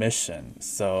on my mission.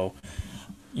 So,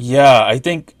 yeah, I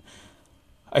think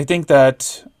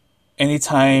that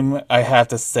anytime I have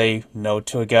to say no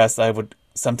to a guest, I would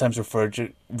sometimes refer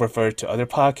to other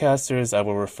podcasters. I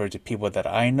will refer to people that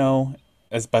I know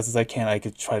as best as I can. I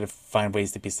could try to find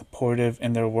ways to be supportive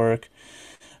in their work,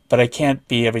 but I can't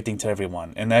be everything to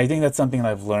everyone. And I think that's something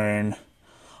I've learned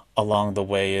along the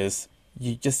way is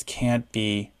you just can't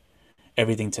be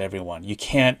everything to everyone. You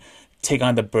can't take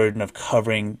on the burden of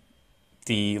covering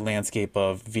the landscape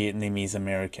of Vietnamese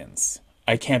Americans.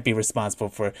 I can't be responsible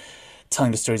for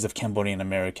telling the stories of Cambodian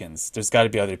Americans. There's got to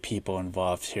be other people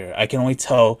involved here. I can only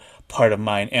tell part of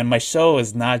mine, and my show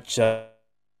is not just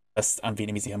on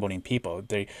Vietnamese and Cambodian people.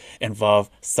 They involve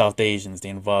South Asians, they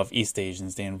involve East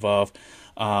Asians, they involve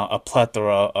a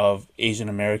plethora of Asian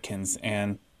Americans,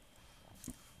 and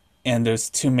there's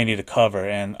too many to cover,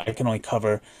 and I can only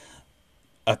cover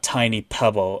a tiny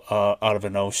pebble out of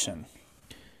an ocean.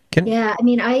 Can Yeah, I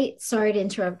mean, sorry to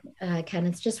interrupt, Ken.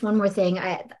 It's just one more thing.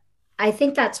 I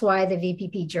think that's why the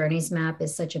VPP Journeys Map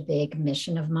is such a big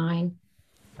mission of mine.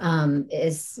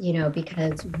 Is,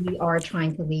 because we are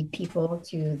trying to lead people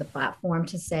to the platform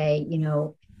to say,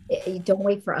 don't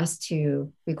wait for us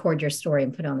to record your story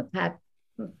and put it on the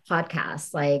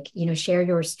podcast. Like, share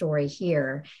your story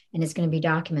here, and it's going to be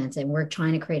documented. And we're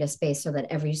trying to create a space so that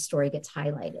every story gets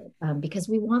highlighted, because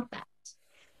we want that.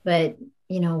 But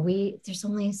there's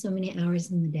only so many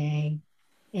hours in the day.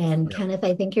 And Kenneth,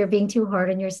 I think you're being too hard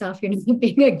on yourself. You're not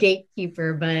being a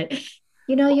gatekeeper, but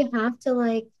you have to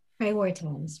like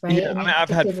prioritize, right? Yeah, And I you mean, have I've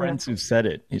to had figure out. friends who've said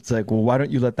it. It's like, well, why don't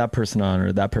you let that person on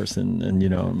or that person, and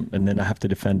and then I have to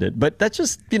defend it. But that's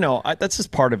just, that's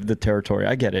just part of the territory.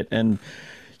 I get it. And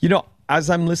as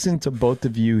I'm listening to both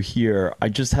of you here, I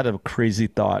just had a crazy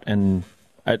thought, and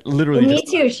I Well, literally me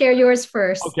just too. Share yours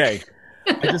first. okay.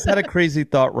 I just had a crazy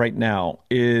thought right now.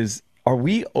 Are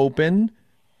we open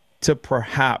to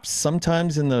perhaps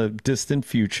sometimes in the distant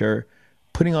future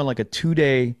putting on like a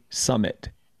 2-day summit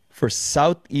for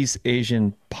Southeast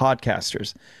Asian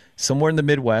podcasters somewhere in the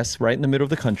Midwest, right in the middle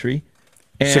of the country?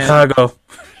 And Chicago.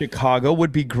 Chicago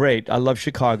would be great. I love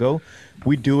Chicago.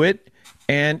 We do it,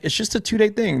 and it's just a 2-day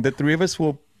thing. The three of us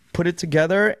will put it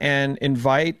together and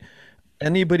invite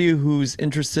anybody who's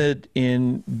interested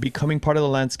in becoming part of the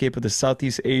landscape of the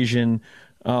Southeast Asian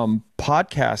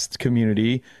podcast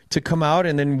community to come out,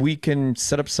 and then we can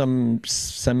set up some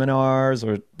seminars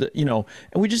or and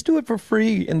we just do it for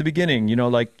free in the beginning.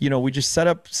 We just set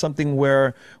up something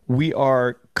where we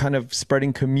are kind of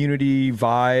spreading community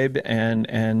vibe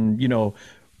and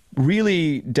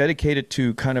really dedicated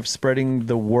to kind of spreading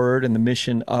the word and the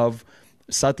mission of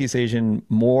Southeast Asian,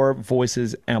 more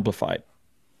voices amplified.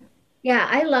 Yeah,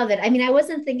 I love it. I mean, I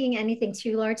wasn't thinking anything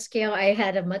too large scale. I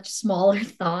had a much smaller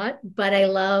thought, but I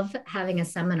love having a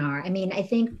seminar. I mean, I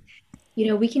think,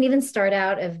 we can even start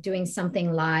out of doing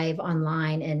something live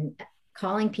online and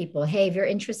calling people, hey, if you're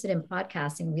interested in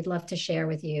podcasting, we'd love to share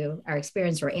with you our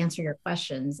experience or answer your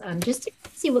questions, just to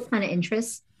see what kind of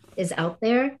interest is out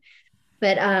there.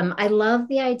 But I love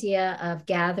the idea of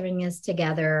gathering us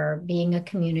together, being a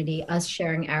community, us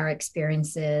sharing our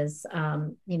experiences,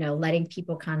 letting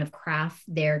people kind of craft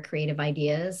their creative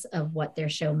ideas of what their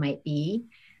show might be,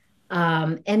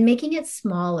 and making it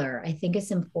smaller. I think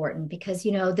is important because,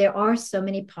 there are so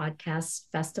many podcast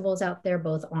festivals out there,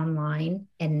 both online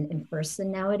and in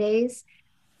person nowadays.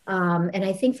 And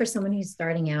I think for someone who's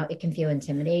starting out, it can feel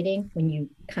intimidating when you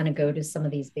kind of go to some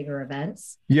of these bigger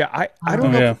events. Yeah, I don't Oh know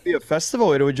Um, if yeah. it'd be a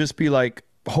festival. It would just be like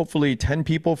hopefully 10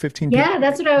 people, 15 people. yeah,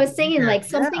 that's what I was saying. Yeah, Like yeah.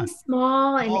 something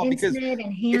small and Well, because intimate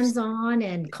and if hands-on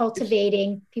and if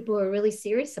cultivating people who are really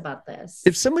serious about this.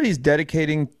 if somebody's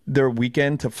dedicating their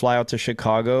weekend to fly out to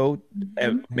Chicago,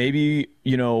 Mhm. maybe,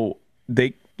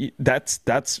 they that's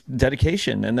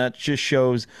dedication, and that just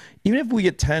shows even if we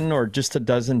get 10 or just a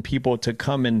dozen people to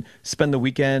come and spend the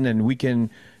weekend, and we can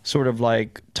sort of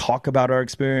like talk about our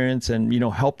experience and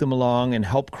help them along and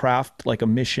help craft like a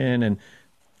mission and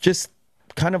just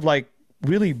kind of like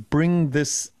really bring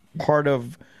this part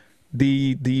of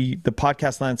the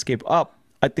podcast landscape up.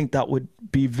 I think that would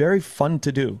be very fun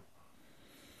to do.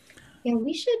 Yeah,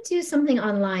 we should do something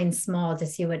online small to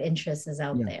see what interest is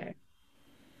out Yeah. there.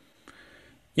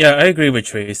 Yeah, I agree with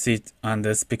Tracy on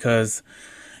this because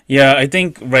Yeah, I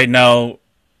think right now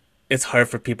it's hard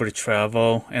for people to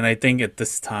travel, and I think at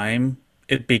this time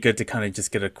it'd be good to kind of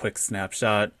just get a quick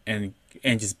snapshot and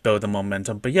just build the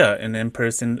momentum. But yeah, an in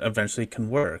person eventually can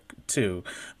work too.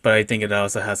 But I think it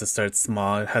also has to start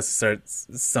small. It has to start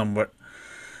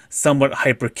somewhat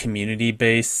hyper community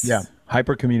Yeah, based.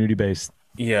 hyper community based.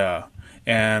 Yeah.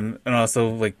 And also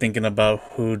like thinking about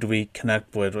who do we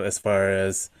connect with as far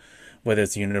as whether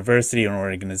it's a university or an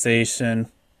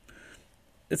organization.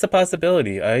 It's a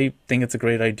possibility. I think it's a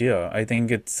great idea. I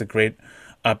think it's a great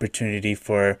opportunity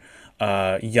for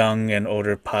younger and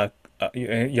older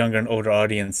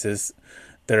audiences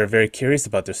that are very curious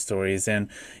about their stories. And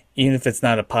even if it's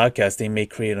not a podcast, they may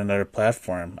create another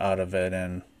platform out of it.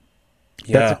 And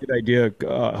That's a yeah, good idea.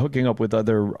 Hooking up with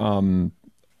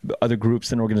other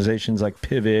groups and organizations like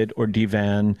Pivot or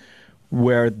Divan,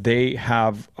 where they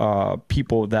have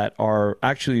people that are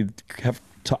actually have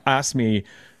to ask me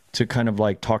to kind of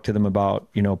like talk to them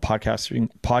about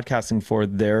podcasting for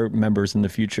their members in the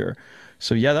future.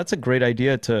 So yeah, that's a great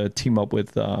idea to team up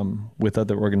with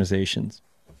other organizations.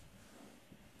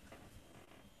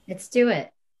 Let's do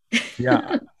it.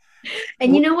 Yeah.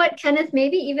 And you know what, Kenneth,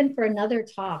 maybe even for another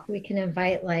talk, we can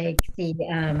invite like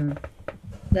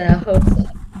the host of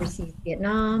Overseas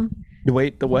Vietnam,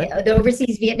 Wait, the what? the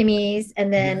Overseas Vietnamese,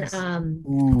 and then Yes.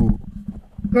 Ooh.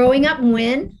 growing up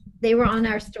Nguyen. They were on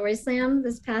our Story Slam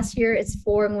this past year. It's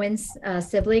four Nguyen's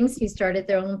siblings who started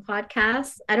their own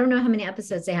podcast. I don't know how many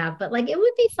episodes they have, but like it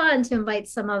would be fun to invite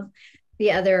some of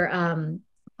the other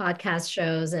podcast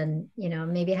shows and,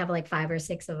 maybe have like five or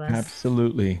six of us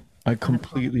Absolutely. I on a call.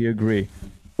 completely agree.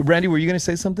 Randy, were you going to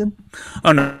say something?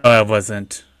 oh no, I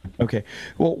wasn't. Okay.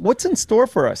 Well, what's in store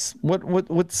for us? What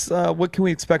can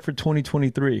we expect for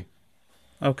 2023?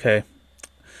 Okay,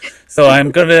 so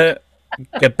I'm gonna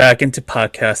get back into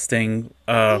podcasting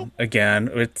again.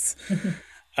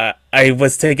 I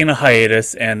was taking a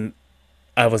hiatus and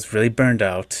I was really burned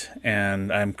out,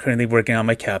 and I'm currently working on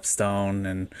my capstone,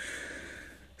 and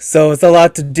so it's a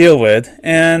lot to deal with.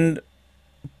 And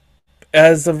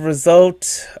as a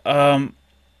result, the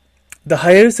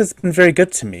hiatus has been very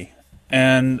good to me,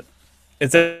 and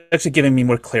it's actually giving me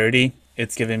more clarity.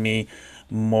 It's giving me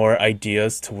more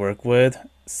ideas to work with.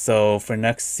 So for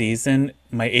next season,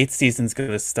 my eighth season's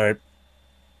gonna start.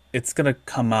 It's gonna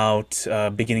come out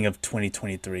beginning of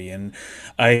 2023, and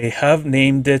I have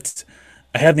named it.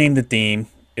 I have named the theme.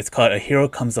 It's called "A Hero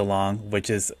Comes Along," which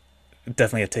is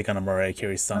definitely a take on a Mariah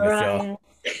Carey song. All If y'all,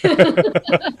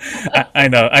 right. I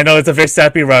know, it's a very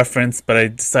sappy reference, but I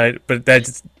decided, but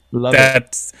Love it.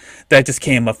 that that just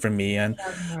came up for me, and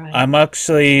All right. I'm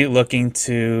actually looking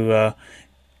to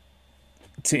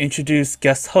introduce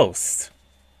guest hosts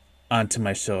onto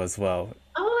my show as well.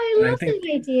 Oh, I And I love think,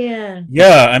 that idea.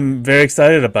 yeah, I'm very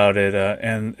excited about it.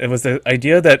 And it was the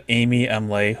idea that Amy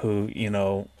Emley, who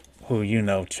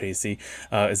Tracy,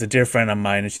 is a dear friend of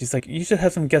mine, and she's like, you should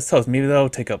have some guest hosts. Maybe that'll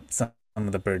take up some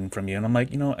of the burden from you. And I'm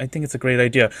like, I think it's a great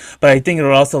idea, but I think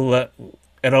it'll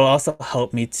also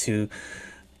help me to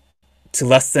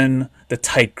lessen the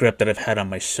tight grip that I've had on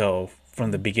my show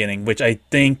from the beginning, which I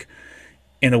think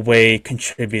in a way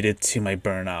contributed to my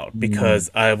burnout Mm, because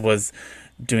I was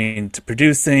doing the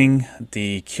producing,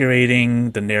 the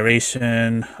curating, the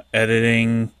narration,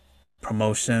 editing,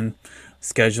 promotion,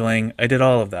 scheduling. I did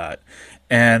all of that.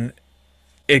 And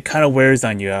it kind of wears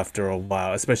on you after a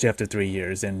while, especially after 3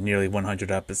 years and nearly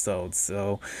 100 episodes.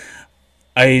 So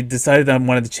I decided I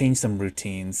wanted to change some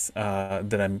routines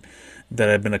that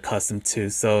I've been accustomed to.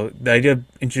 So the idea of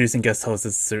introducing guest hosts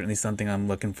is certainly something I'm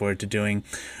looking forward to doing.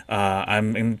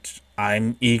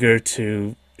 I'm eager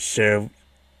to share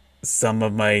some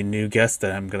of my new guests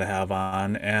that I'm gonna have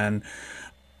on, and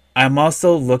I'm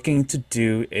also looking to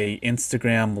do a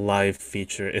Instagram live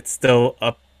feature. It's still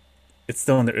up. It's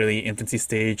still in the early infancy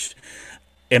stage.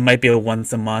 It might be a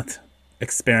once a month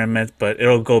experiment, but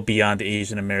it'll go beyond the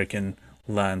Asian American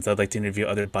lens. I'd like to interview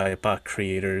other BIPOC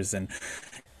creators, and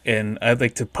I'd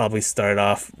like to probably start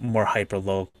off more hyper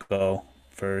local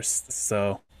first.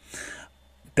 So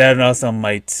that also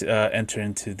might enter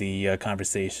into the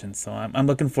conversation. So I'm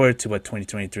looking forward to what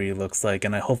 2023 looks like,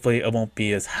 and I hopefully it won't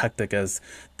be as hectic as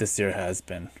this year has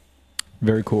been.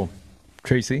 very cool.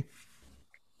 Tracy?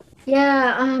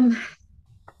 Yeah,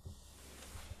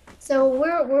 so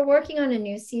we're working on a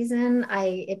new season.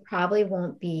 It probably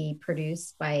won't be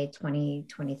produced by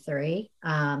 2023.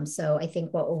 So I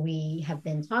think what we have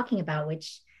been talking about,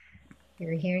 which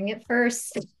you're hearing it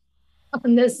first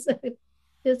on this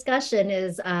discussion,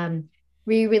 is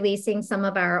re-releasing some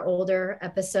of our older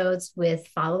episodes with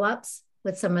follow-ups.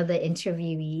 with some of the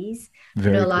interviewees. A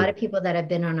Very lot cool. of people that have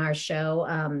been on our show,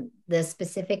 the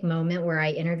specific moment where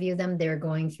I interview them, they're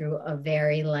going through a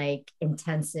very like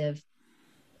intensive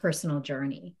personal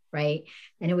journey, right?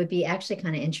 And it would be actually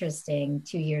kind of interesting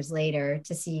 2 years later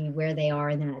to see where they are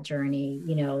in that journey,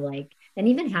 like, and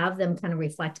even have them kind of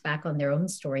reflect back on their own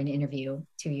story and interview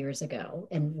 2 years ago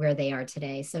and where they are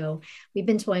today. So we've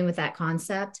been toying with that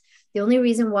concept. The only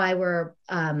reason why we're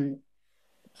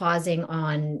pausing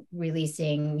on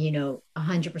releasing,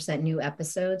 100% new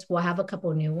episodes, we'll have a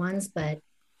couple new ones, but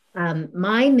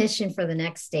my mission for the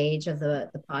next stage of the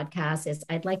podcast is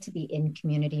I'd like to be in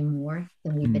community more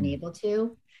than we've been Mm, able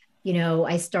to.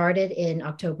 I started in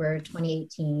October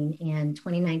 2018, and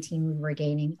 2019 we were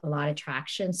gaining a lot of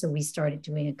traction. So we started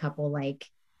doing a couple like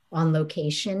on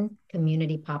location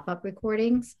community pop-up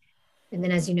recordings. And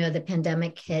then, as you know, the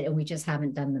pandemic hit and we just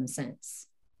haven't done them since.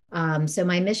 So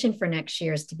my mission for next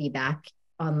year is to be back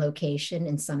on location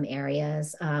in some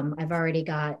areas. I've already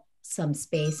got some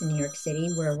space in New York City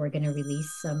where we're going to release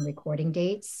some recording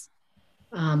dates.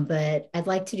 But I'd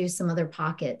like to do some other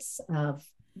pockets of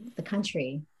the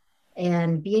country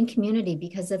and be in community,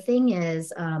 because the thing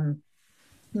is,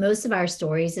 most of our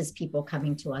stories is people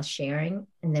coming to us sharing,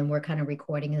 and then we're kind of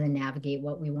recording and then navigate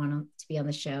what we want to be on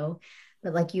the show.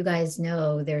 But like you guys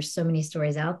know, there's so many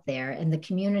stories out there, and the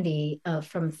community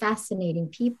from fascinating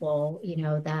people,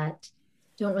 that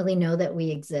don't really know that we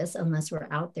exist unless we're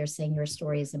out there saying your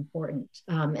story is important.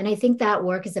 And I think that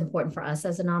work is important for us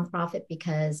as a nonprofit,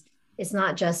 because it's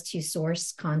not just to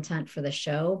source content for the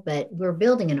show, but we're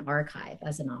building an archive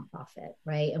as a nonprofit,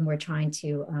 right? And we're trying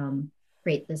to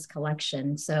create this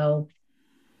collection. So,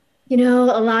 a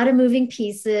lot of moving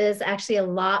pieces, actually a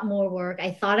lot more work. I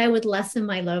thought I would lessen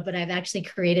my load, but I've actually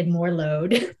created more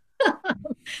load.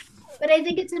 But I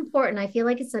think it's important. I feel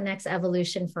like it's the next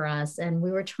evolution for us. And we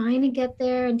were trying to get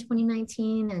there in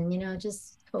 2019, and,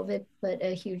 just COVID put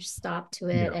a huge stop to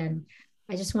it. yeah. And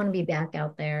I just want to be back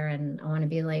out there, and I want to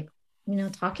be like,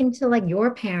 talking to like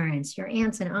your parents, your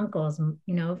aunts and uncles,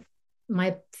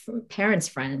 my parents'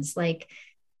 friends, like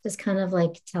just kind of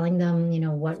like telling them,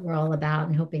 what we're all about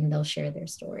and hoping they'll share their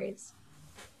stories.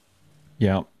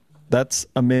 Yeah. That's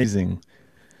amazing.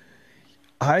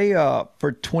 I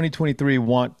for 2023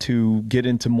 want to get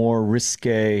into more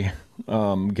risque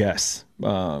guests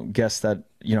that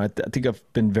I think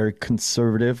I've been very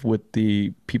conservative with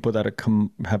the people that have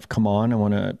come on. I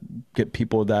want to get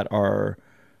people that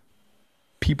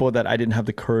I didn't have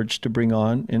the courage to bring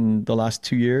on in the last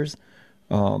 2 years.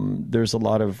 There's a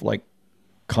lot of like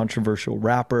controversial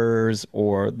rappers,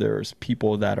 or there's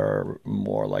people that are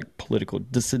more like political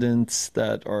dissidents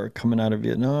that are coming out of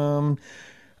Vietnam,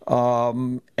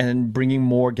 and bringing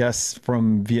more guests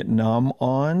from Vietnam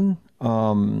on,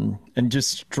 and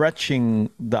just stretching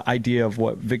the idea of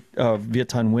what Viet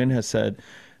Thanh Nguyen has said.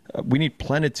 We need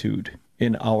plenitude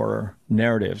in our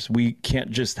narratives. We can't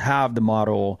just have the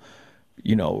model,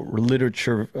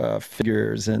 literature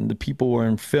figures and the people who are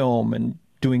in film and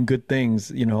doing good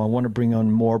things. I want to bring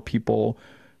on more people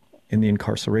in the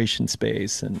incarceration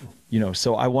space. And,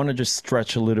 so I want to just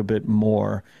stretch a little bit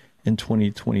more in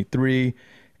 2023.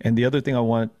 And the other thing I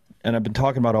want, and I've been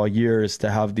talking about all year, is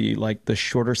to have the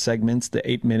shorter segments, the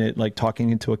 8 minute, like talking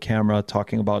into a camera,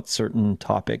 talking about certain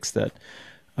topics that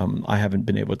I haven't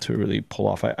been able to really pull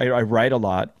off. I write a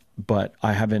lot, but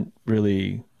I haven't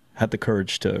really had the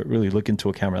courage to really look into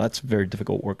a camera. That's very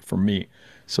difficult work for me.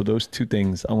 So those two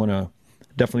things, I want to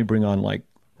definitely bring on like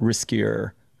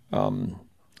riskier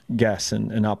guests, and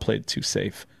not play it too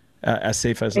safe, as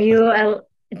safe as. Are you,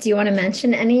 do you want to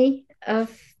mention any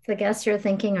of the guests you're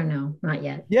thinking, or no, not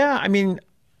yet? Yeah, I mean,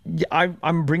 yeah,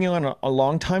 I'm bringing on a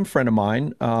longtime friend of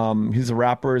mine. He's a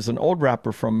rapper, is an old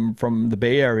rapper from the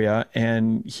Bay Area,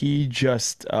 and he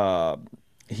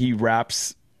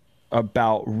raps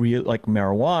about real like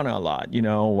marijuana a lot,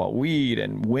 about weed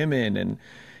and women, and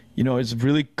it's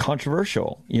really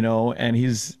controversial, and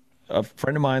he's a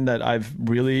friend of mine that I've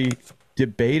really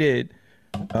debated.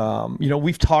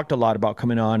 We've talked a lot about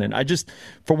coming on, and I just,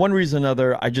 for one reason or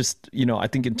another, I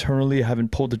think internally I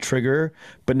haven't pulled the trigger,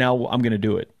 but now I'm going to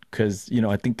do it because,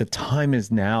 I think the time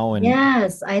is now. And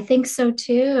Yes, I think so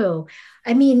too.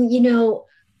 I mean,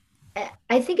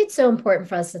 I think it's so important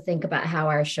for us to think about how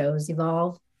our shows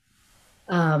evolve.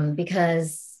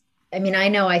 Because I mean, I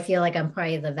know I feel like I'm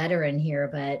probably the veteran here,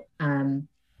 but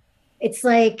it's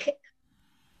like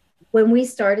when we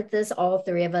started this, all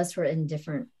three of us were in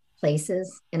different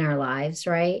places in our lives,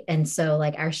 right? And so,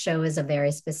 like, our show is a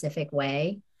very specific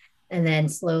way. And then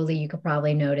slowly you could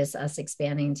probably notice us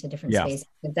expanding into different yeah, spaces.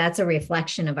 But that's a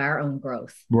reflection of our own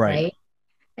growth, right. right?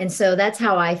 And so that's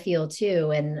how I feel too.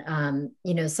 And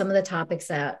some of the topics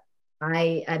that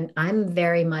I'm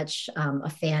very much a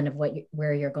fan of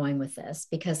where you're going with this,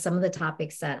 because some of the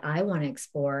topics that I want to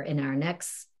explore in our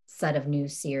next set of new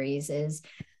series is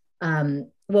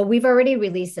well, we've already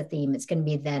released the theme. It's going to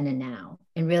be then and now.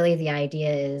 And really the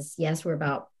idea is, yes, we're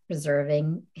about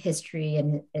preserving history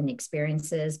and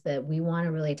experiences, but we want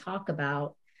to really talk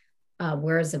about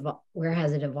where has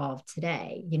it evolved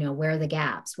today? Where are the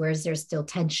gaps? Where is there still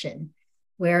tension?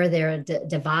 Where are there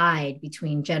divide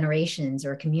between generations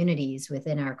or communities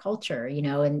within our culture?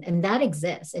 And that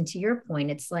exists. And to your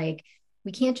point, it's like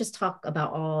we can't just talk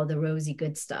about all the rosy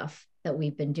good stuff that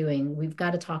we've been doing. We've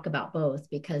got to talk about both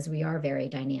because we are very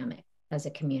dynamic as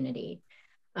a community.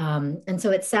 And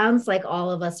so it sounds like all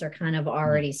of us are kind of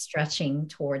already stretching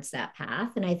towards that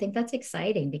path. And I think that's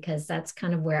exciting because that's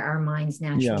kind of where our minds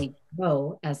Yeah. naturally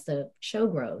go as the show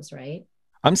grows, right?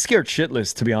 I'm scared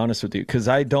shitless, to be honest with you, because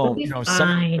I We'll don't, be some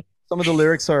fine. some of the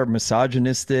lyrics are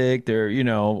misogynistic. They're,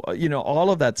 all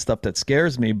of that stuff that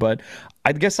scares me. But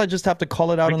I guess I just have to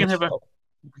call it out We on the can have a show.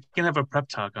 we can have a prep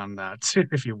talk on that too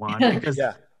if you want, because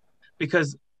Yeah.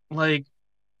 because like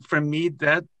for me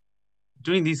that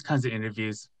doing these kinds of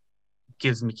interviews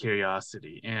gives me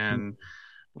curiosity. And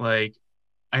like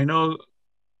I know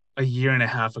a year and a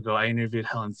half ago I interviewed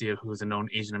Helen Zia, who is a known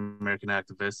Asian American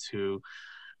activist who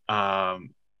um,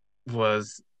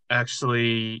 was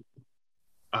actually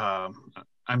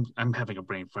I'm having a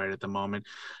brain fart at the moment.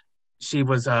 She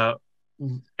was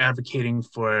advocating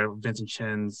for Vincent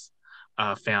Chin's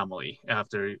family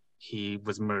after he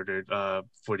was murdered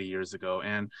 40 years ago.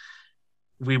 And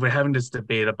we were having this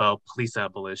debate about police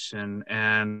abolition,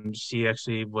 and she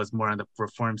actually was more on the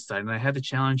reform side. And I had to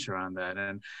challenge her on that.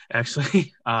 And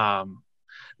actually, not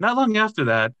long after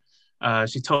that,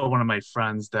 she told one of my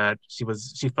friends that she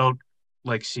felt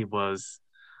like she was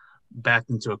backed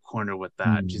into a corner with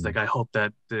that. And she's Hmm. like, I hope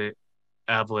that the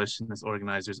abolitionist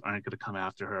organizers aren't going to come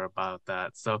after her about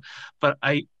that. So, but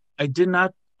I did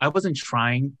not, I wasn't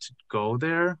trying to go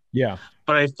there, Yeah.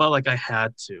 but I felt like I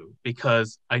had to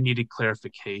because I needed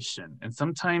clarification. And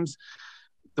sometimes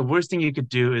the worst thing you could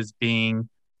do is being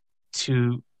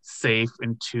too safe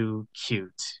and too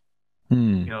cute.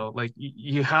 Hmm. Like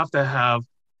you have to have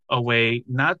a way,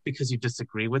 not because you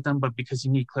disagree with them, but because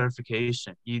you need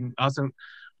clarification. You also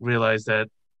realize that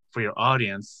for your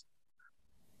audience,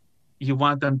 you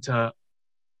want them to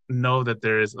know that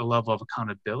there is a level of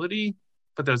accountability,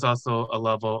 but there's also a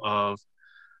level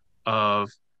of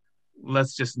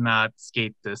let's just not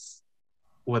skate this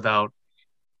without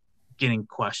getting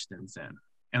questions in.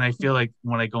 And I feel like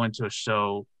when I go into a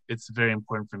show, it's very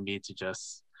important for me to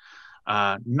just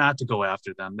not to go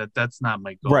after them. That's not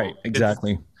my Right. goal. It's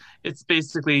Exactly. it's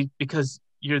basically because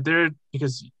you're there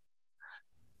because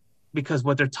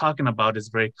what they're talking about is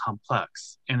very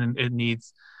complex and it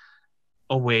needs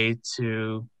a way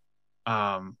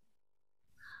um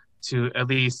to at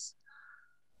least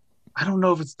I don't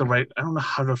know if it's the right I don't know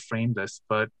how to frame this,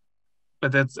 but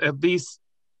that's at least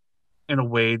in a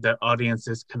way that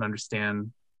audiences can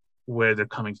understand where they're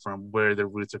coming from, where their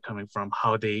roots are coming from,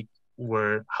 how they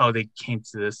came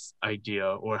to this idea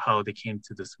or how they came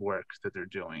to this work that they're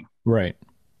doing. Right.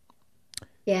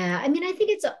 Yeah, I mean, I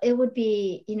think it would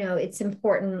be, it's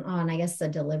important on, I guess, the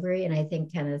delivery, and I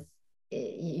think kind of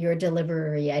your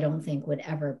delivery, I don't think would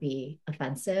ever be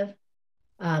offensive.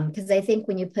 Because I think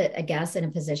when you put a guest in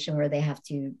a position where they have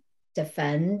to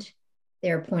defend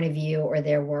their point of view or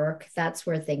their work, that's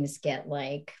where things get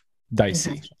like Dicey.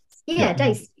 contentious. Yeah. Yeah,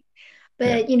 dicey.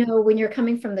 Yeah. But when you're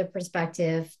coming from the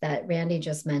perspective that Randy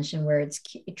just mentioned, where it's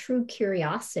true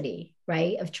curiosity,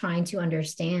 right, of trying to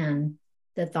understand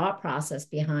the thought process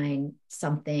behind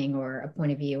something or a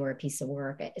point of view or a piece of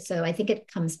work. So I think it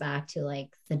comes back to like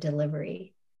the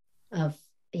delivery of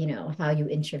how you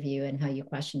interview and how you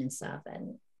question and stuff,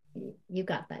 and you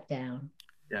got that down.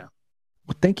 Yeah.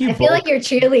 Well, thank you I feel both. like you're a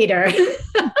cheerleader.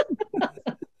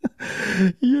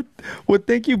 Yeah. Well,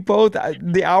 thank you both.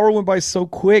 The hour went by so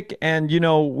quick, and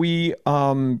we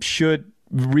should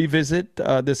revisit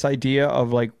this idea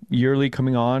of like yearly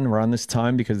coming on around this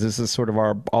time because this is sort of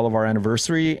our all of our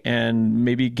anniversary, and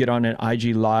maybe get on an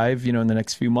IG live, in the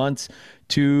next few months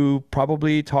to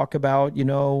probably talk about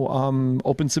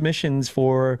open submissions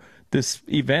for this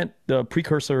event, the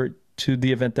precursor to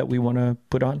the event that we want to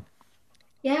put on.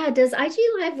 Yeah, does IG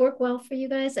Live work well for you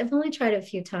guys? I've only tried it a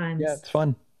few Yeah, times. it's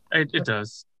fun. It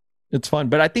does. It's fun,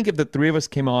 but I think if the three of us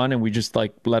came on and we just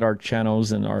like let our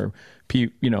channels and our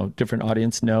different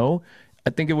audience know, I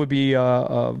think it'll be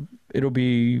a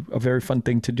very fun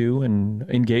thing to do and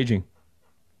engaging.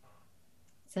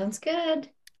 Sounds good.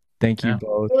 Thank you Yeah.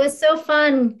 both. It was so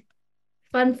fun.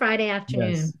 Fun Friday Yes.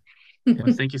 afternoon.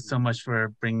 Well, thank you so much for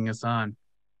bringing us on.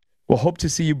 Well, hope to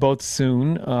see you both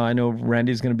soon. I know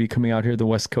Randy's going to be coming out here to the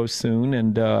West Coast soon.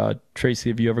 And Tracy,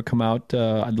 if you ever come out,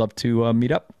 I'd love to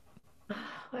meet up.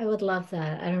 I would love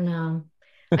that. I don't know.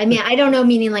 I mean, I don't know,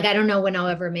 meaning like I don't know when I'll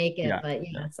ever make it, Yeah. but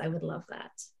Yeah. yes, I would love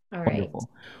that. All right. Wonderful.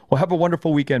 Well, have a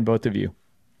wonderful weekend, both of you.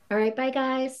 All right. Bye,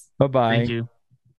 guys. Bye Thank bye. you.